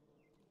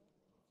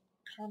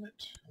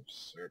 Comet of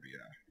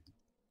Serbia.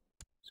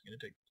 It's gonna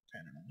take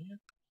Pannonia.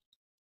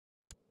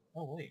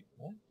 Oh wait,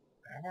 what?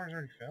 Avars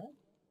already fell?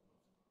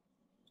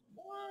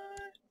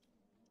 What?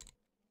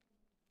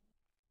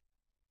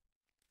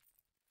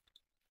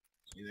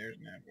 See, there's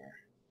Nabor.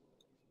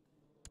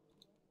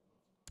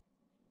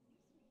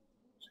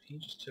 So he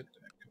just took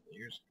that a couple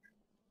years ago.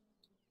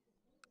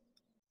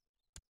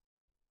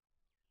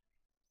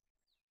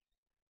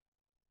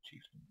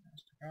 Chieftain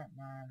Master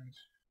Outmines.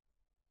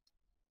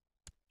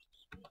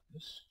 Split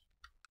this.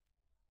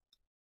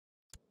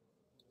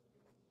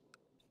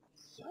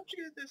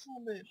 Subjugate this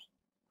little bitch.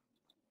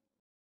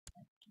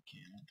 Oh, you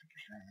can't. I don't think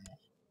you're strong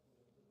enough.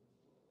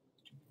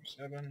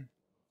 247.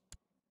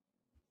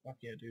 Fuck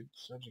yeah, dude.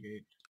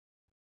 Subjugate.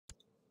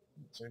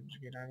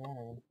 Subjugate I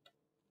want.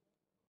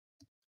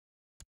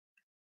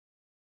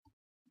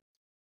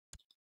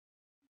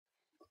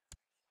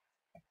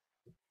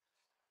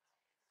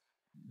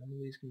 None of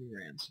these can be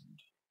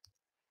ransomed.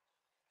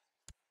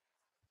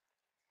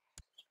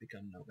 It's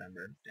become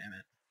November, damn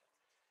it.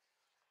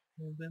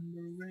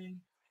 November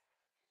rain.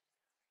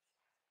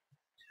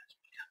 It's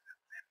become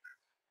November.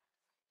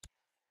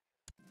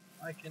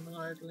 I can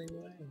hardly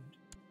wait.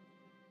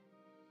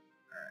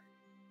 Alright.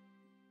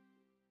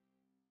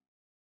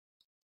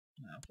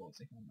 Now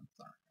focusing on the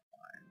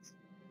sacrifice.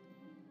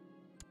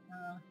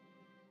 Uh,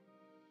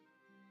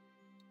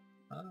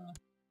 uh,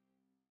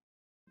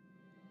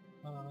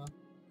 uh,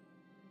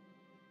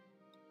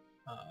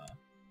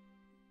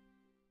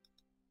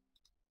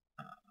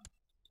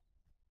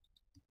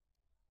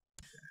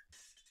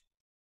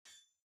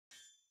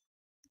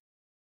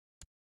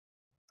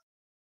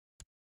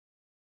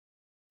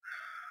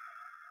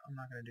 I'm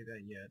not gonna do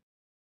that yet.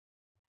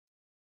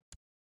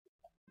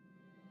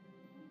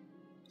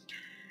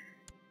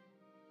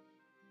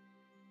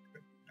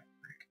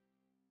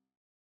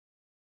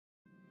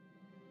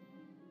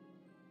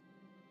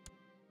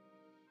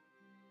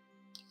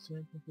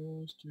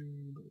 Sacrifice to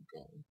the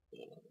god.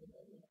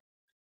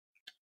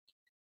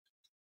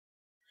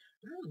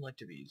 I don't like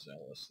to be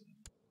zealous.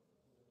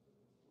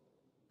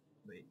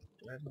 Wait,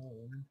 do I have no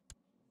woman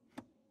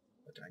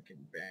that I can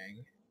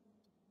bang?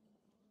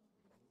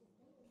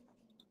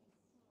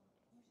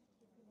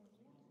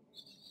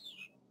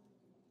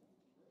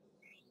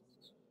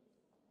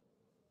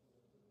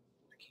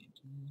 I can't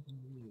do anything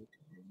with you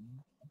because you're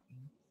not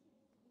fucking...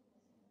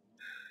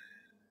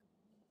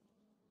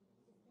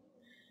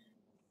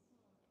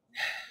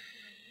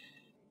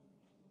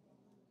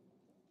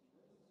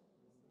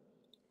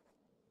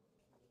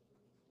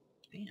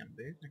 Damn,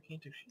 dude, I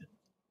can't do shit.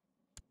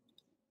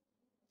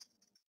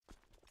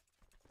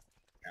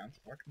 Sounds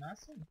fucking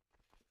awesome.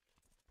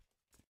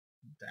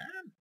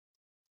 Damn.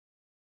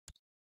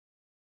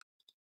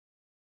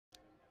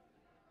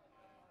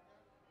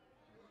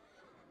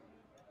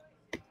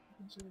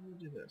 So we'll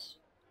do this.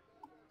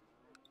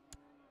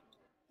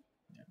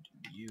 Yeah,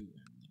 do you and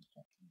the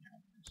fucking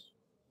hours.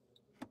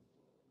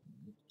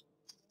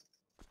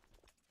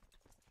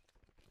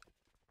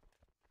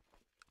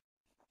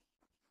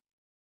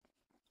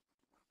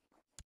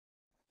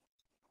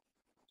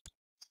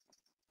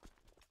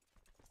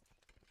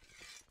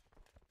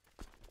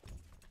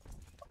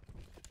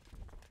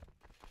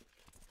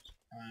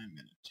 I'm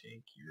gonna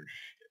take your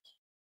shit.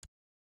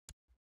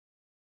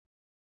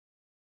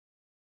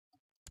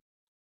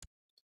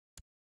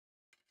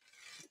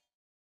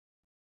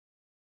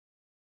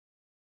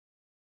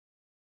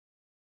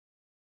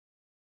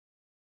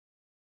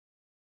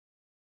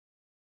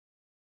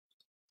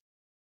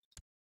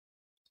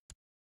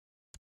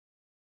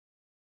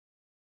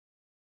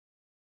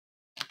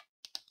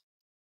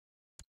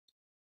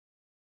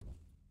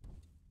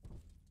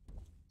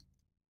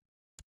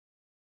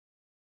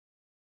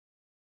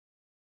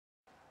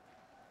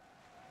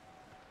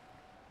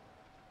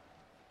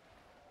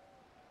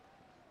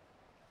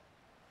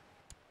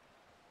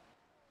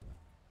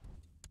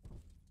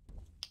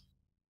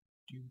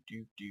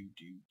 Do.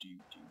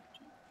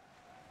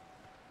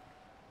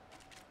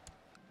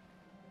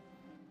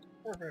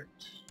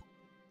 Perfect.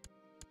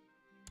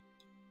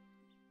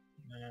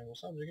 Then I will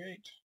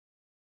subjugate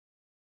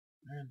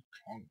and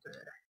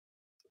conquer.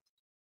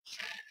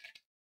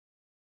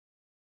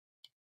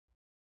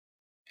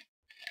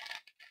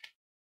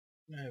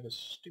 I have a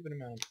stupid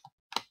amount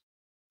of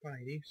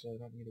piety, so I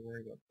don't need to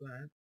worry about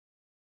that.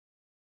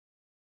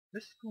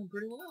 This is going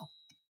pretty well.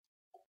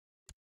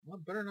 A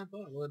lot better than I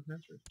thought it would,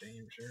 that's for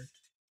damn sure.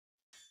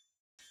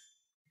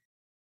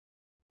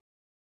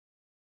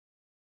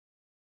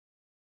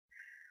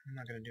 I'm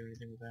not going to do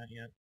anything with that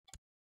yet.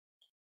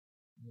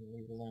 I'm going to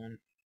leave it alone,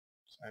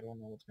 so I don't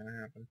know what's going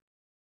to happen.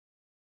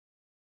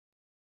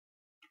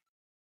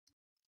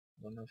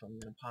 I don't know if I'm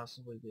going to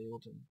possibly be able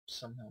to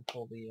somehow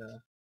pull the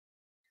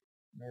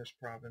Norse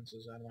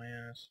provinces out of my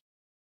ass.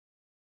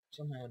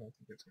 Somehow I don't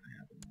think that's going to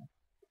happen though.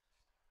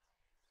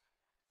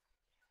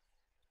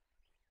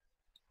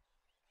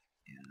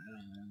 Yeah, I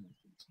don't know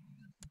if it's going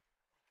to happen.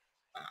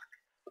 Fuck.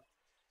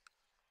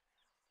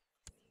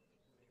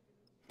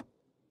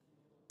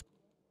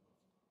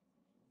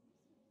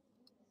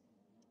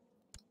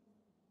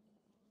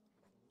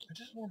 I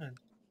just want to...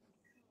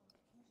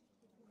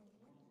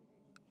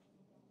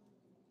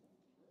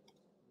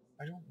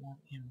 I don't want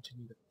him to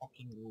be the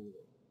fucking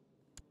ruler.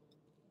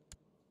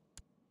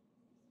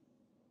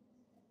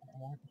 I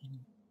want him...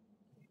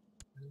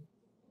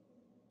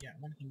 Yeah, I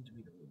want him to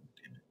be the ruler,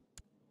 damn it.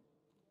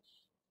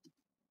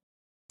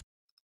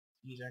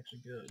 He's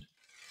actually good.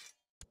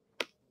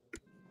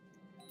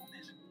 Oh,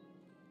 it's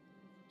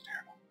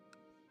terrible.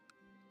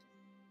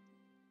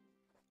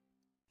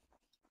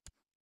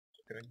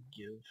 So could I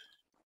give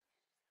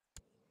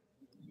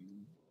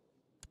you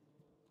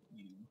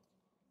and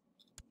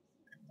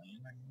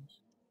land, I guess?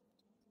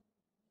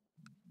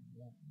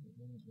 What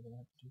do I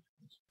have to do for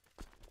this?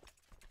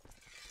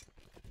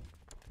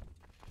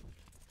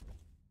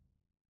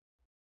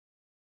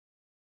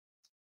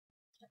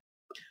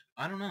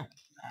 I don't know.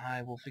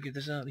 I will figure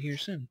this out here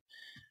soon.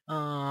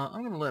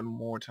 I'm gonna let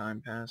more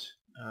time pass.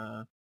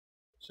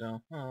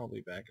 So I'll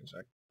be back in a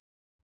sec.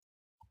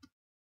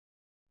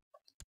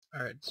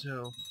 Alright,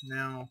 so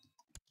now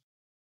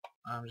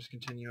I'm just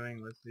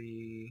continuing with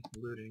the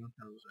looting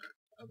of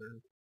other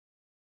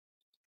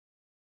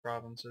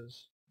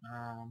provinces.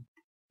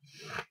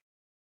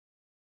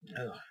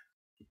 Ugh.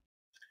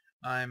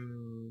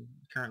 I'm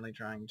currently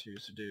trying to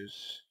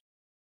seduce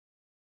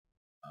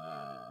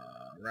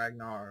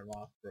Ragnar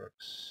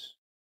Lothbrok's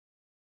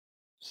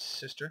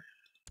sister,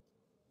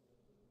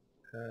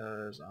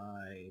 because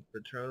I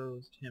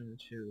betrothed him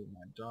to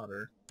my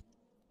daughter,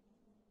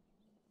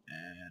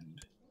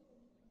 and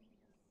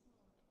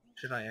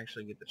should I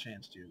actually get the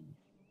chance to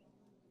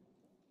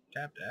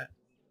tap that,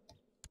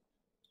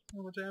 I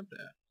will tap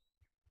that.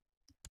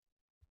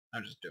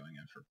 I'm just doing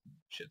it for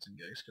shits and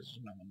gigs because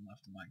there's no one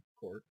left in my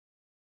court.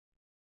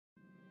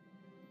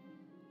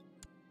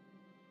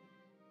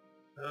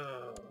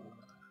 Oh,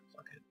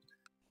 fuck it.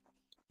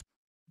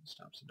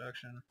 Stop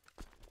seduction.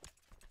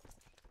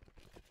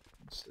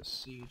 Once the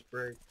siege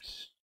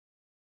breaks.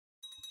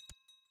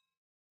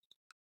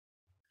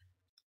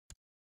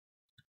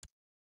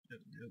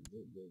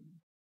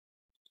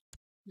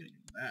 Getting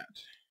that.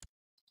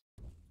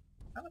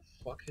 How the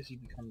fuck has he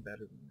become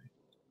better than me?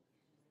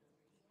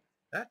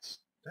 That's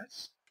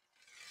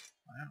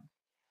wow.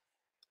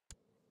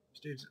 This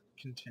dude's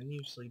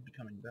continuously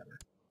becoming better.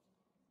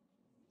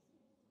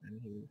 And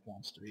he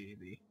wants to be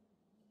the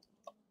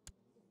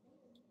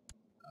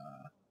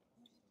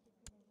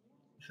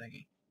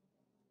thingy.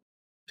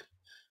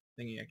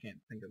 Thingy I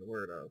can't think of the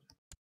word of.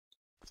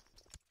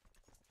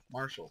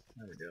 Marshall.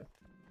 There we go.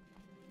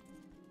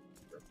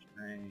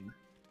 Terrain.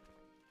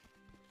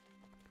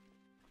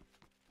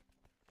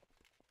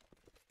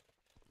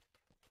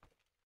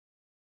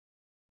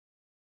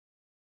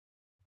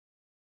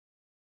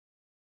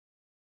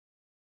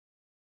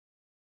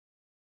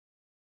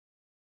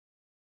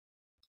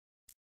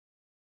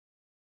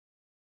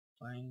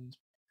 Plains,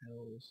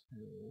 hills,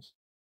 hills,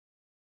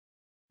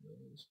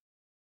 hills.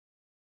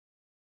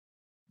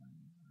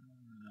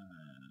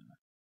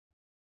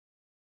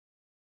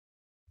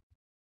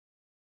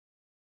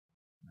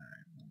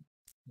 Alright, well,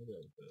 we'll go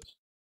with this.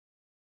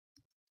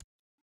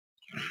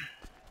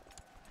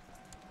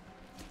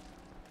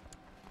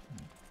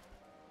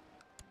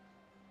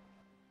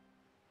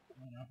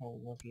 And a whole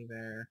looky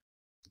there.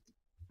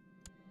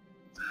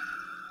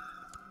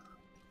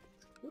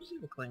 What does he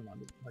have a claim on?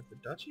 Like the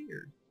duchy,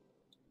 or?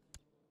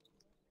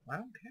 I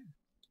don't care.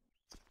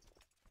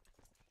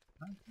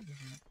 I don't care about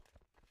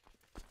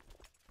that.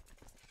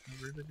 I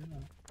really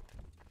don't.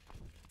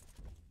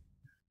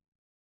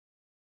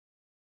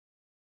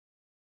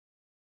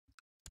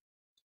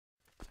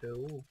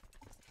 Cool.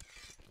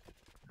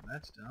 And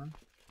that's done.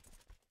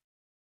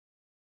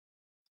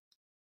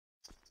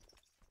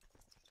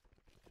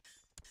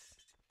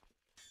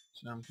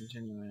 So now I'm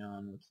continuing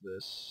on with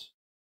this.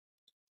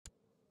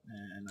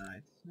 And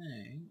I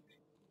think...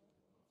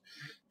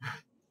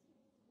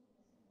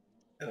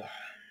 Ugh.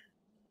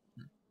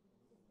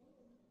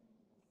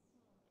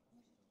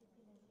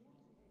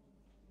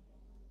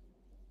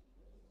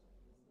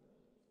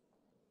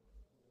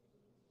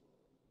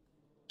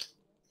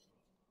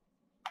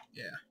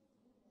 Yeah.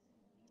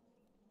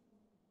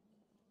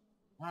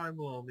 I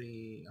will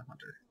be a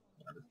hunter.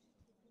 Whatever.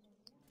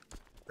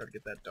 Gotta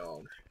get that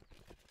dog.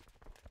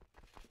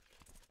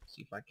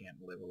 See if I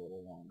can't live a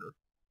little longer.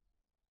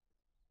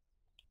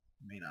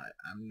 I mean,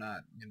 I'm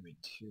not gonna be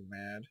too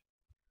mad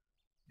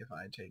if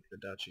I take the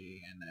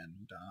duchy and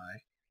then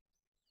die,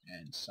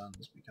 and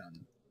sons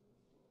become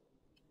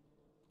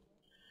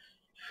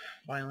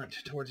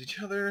violent towards each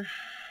other.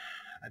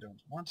 I don't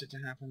want it to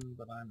happen,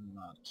 but I'm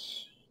not...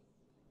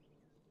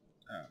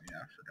 Oh yeah,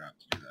 I forgot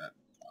to do that.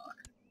 Fuck.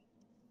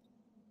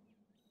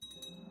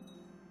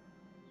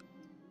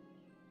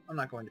 I'm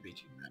not going to be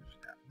too mad if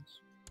it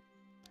happens.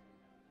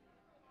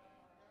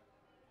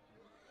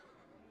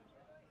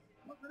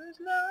 What is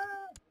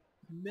love?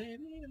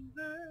 Baby, don't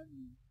hurt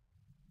me.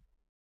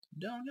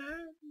 Don't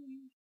hurt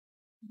me.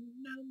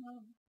 No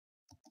more.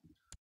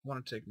 I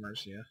want to take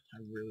Mercia. I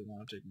really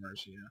want to take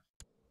Mercia.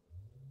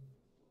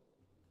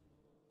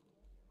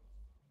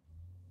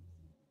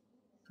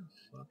 What the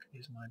fuck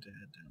is my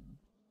dad doing?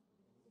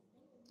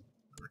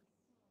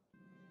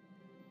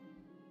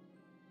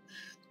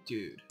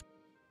 Dude.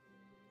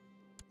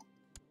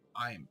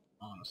 I am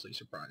honestly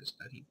surprised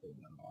that he pulled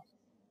that off.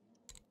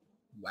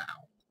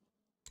 Wow.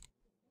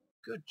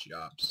 Good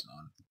job,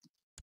 son.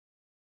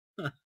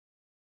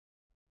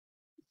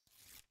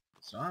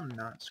 So I'm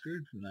not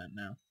screwed from that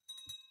now.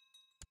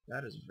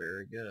 That is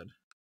very good.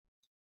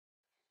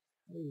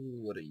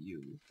 Oh, what are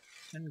you?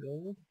 10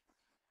 gold?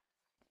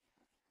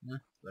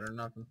 Better than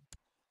nothing.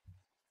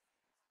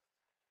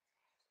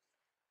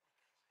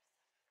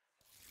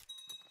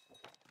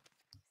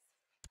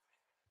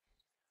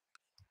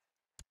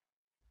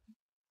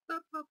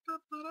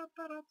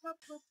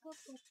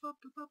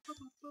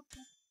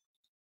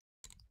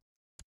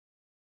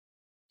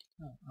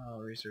 Oh,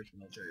 research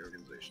military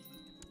organization.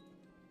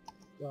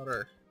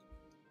 Daughter.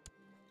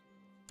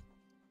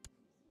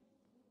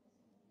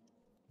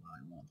 I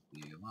want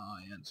the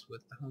alliance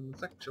with the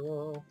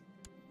homosexual.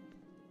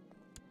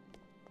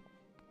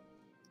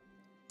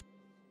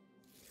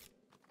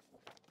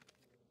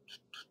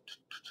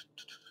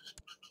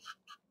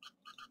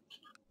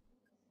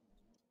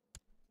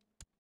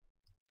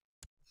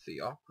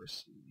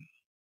 Theocracy.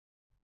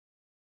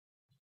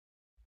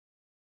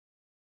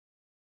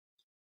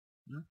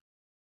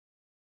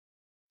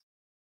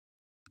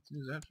 As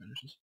soon as that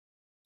finishes.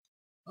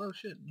 Oh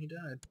shit, he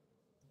died.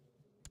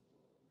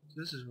 So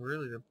this is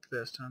really the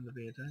best time to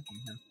be attacking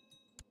him.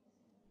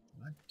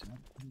 I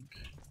don't think.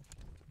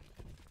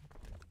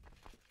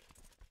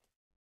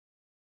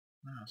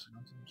 No, so I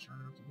don't think I'm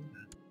trying not to do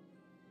that.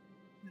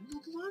 And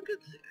look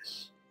at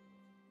this!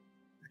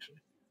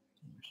 Actually,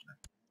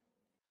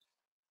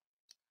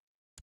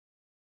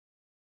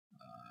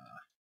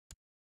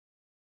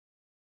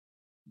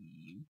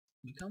 you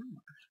become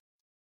that.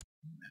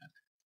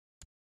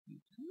 You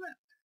become that.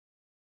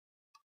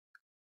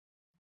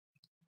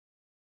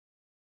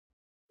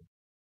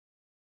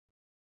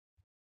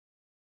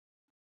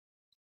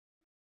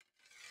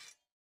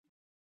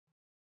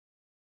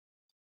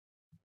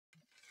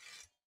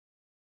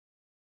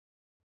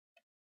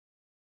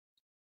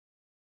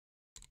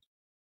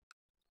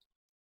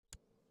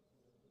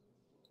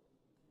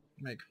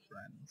 Make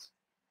friends.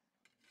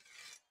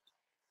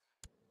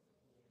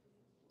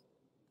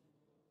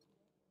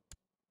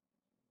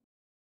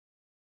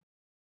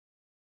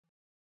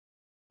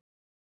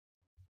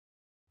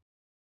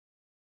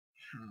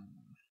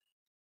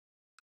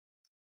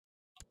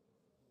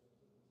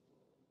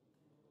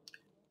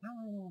 No,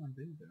 I don't want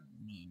to do that.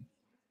 I mean,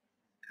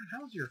 God,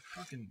 how's your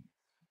fucking...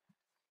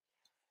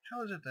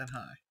 How is it that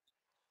high?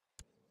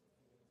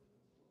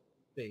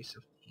 Base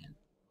of 10.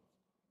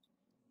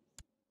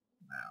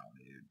 Wow,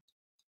 dude.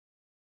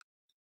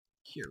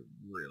 You're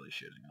really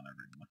shitting on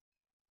everyone.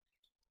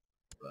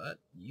 But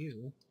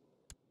you...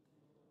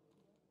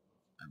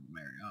 I will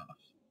marry off.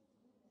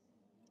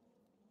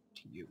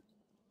 To you.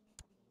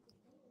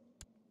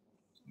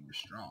 You're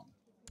strong.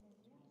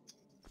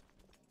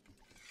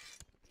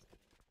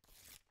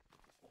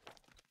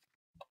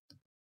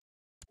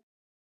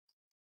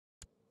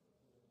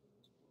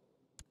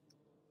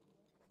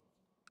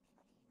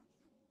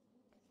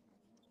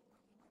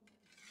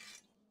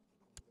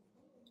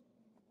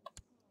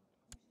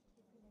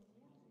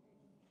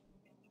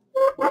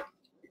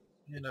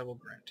 And I will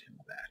grant him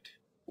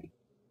that.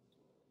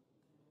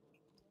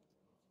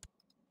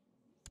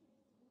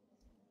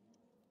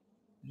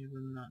 You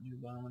will not new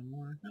bomb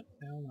anymore. Nope,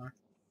 they all are.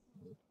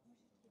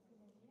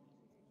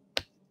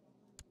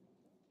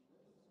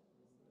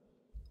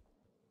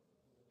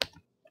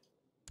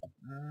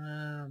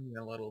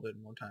 A little bit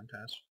more time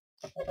passed.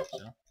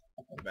 So,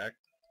 I'll be back.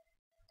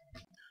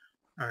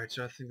 Alright,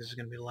 so I think this is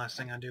going to be the last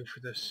thing I do for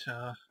this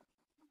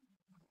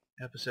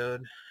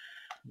episode,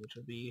 which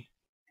will be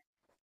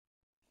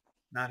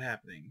not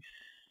happening.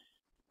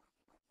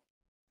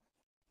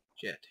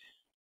 Shit.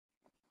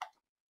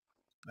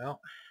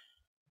 Well,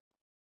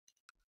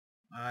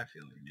 I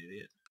feel like an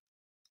idiot.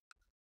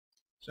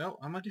 So,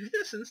 I'm going to do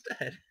this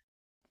instead.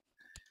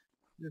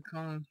 The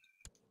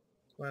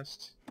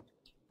conquest.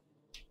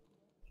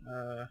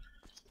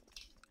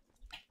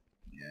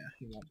 Yeah,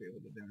 he won't be able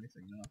to do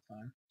anything in enough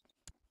time.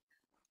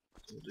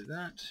 So we'll do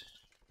that.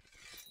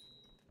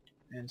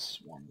 And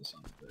swarm the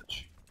son of a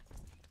bitch.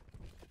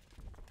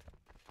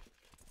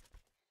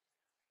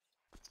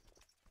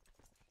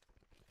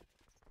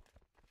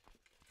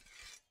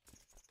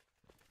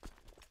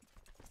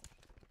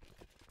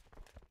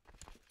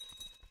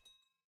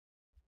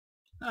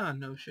 Ah,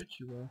 no shit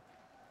you will.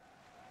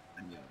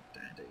 I'm your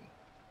daddy.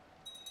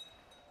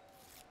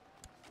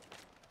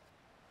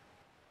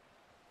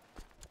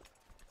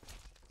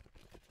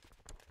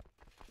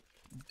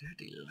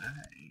 Daddy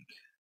like.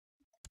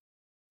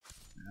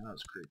 Man, that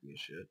was creepy as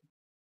shit.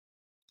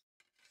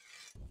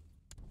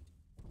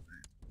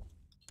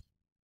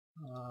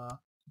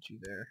 Put you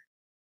there.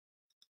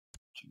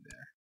 Put you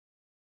there.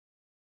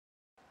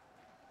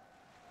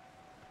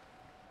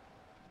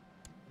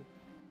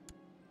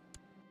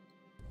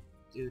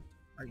 Dude,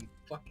 are you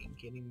fucking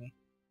kidding me?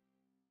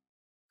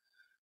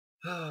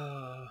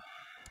 Oh.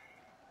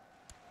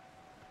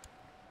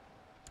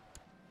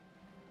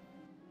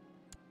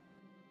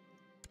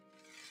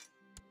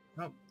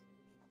 Oh.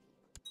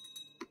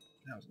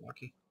 That was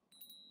lucky.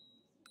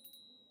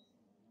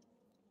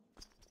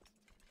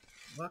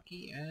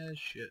 Lucky as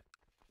shit.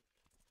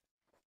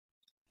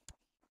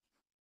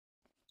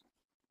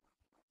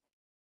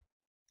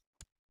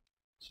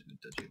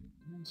 Duchy of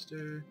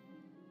Munster.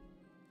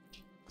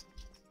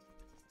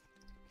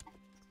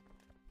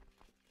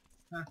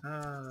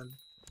 Haha,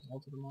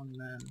 altered among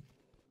men.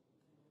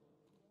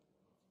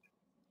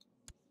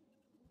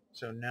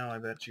 So now I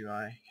bet you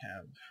I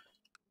have...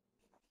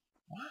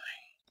 Why?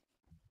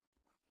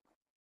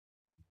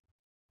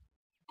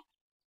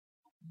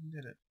 Who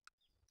did it?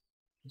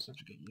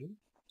 Subjugate you?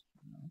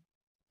 No.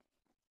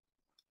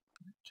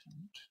 I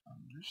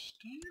don't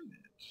understand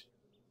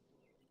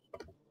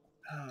it.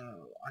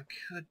 Oh, I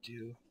could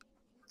do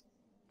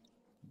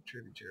a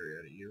tributary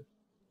out of you.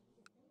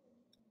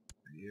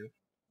 Or you.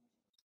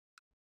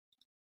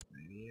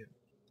 Maybe you.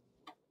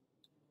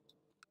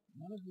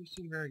 None of you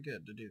seem very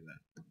good to do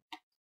that.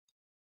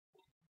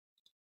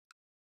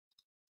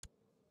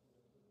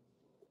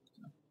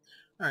 So,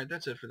 alright,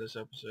 that's it for this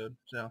episode.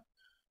 So,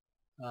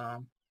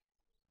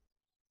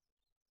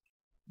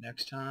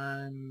 next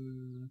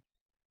time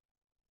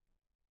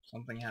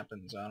something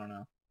happens, I don't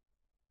know.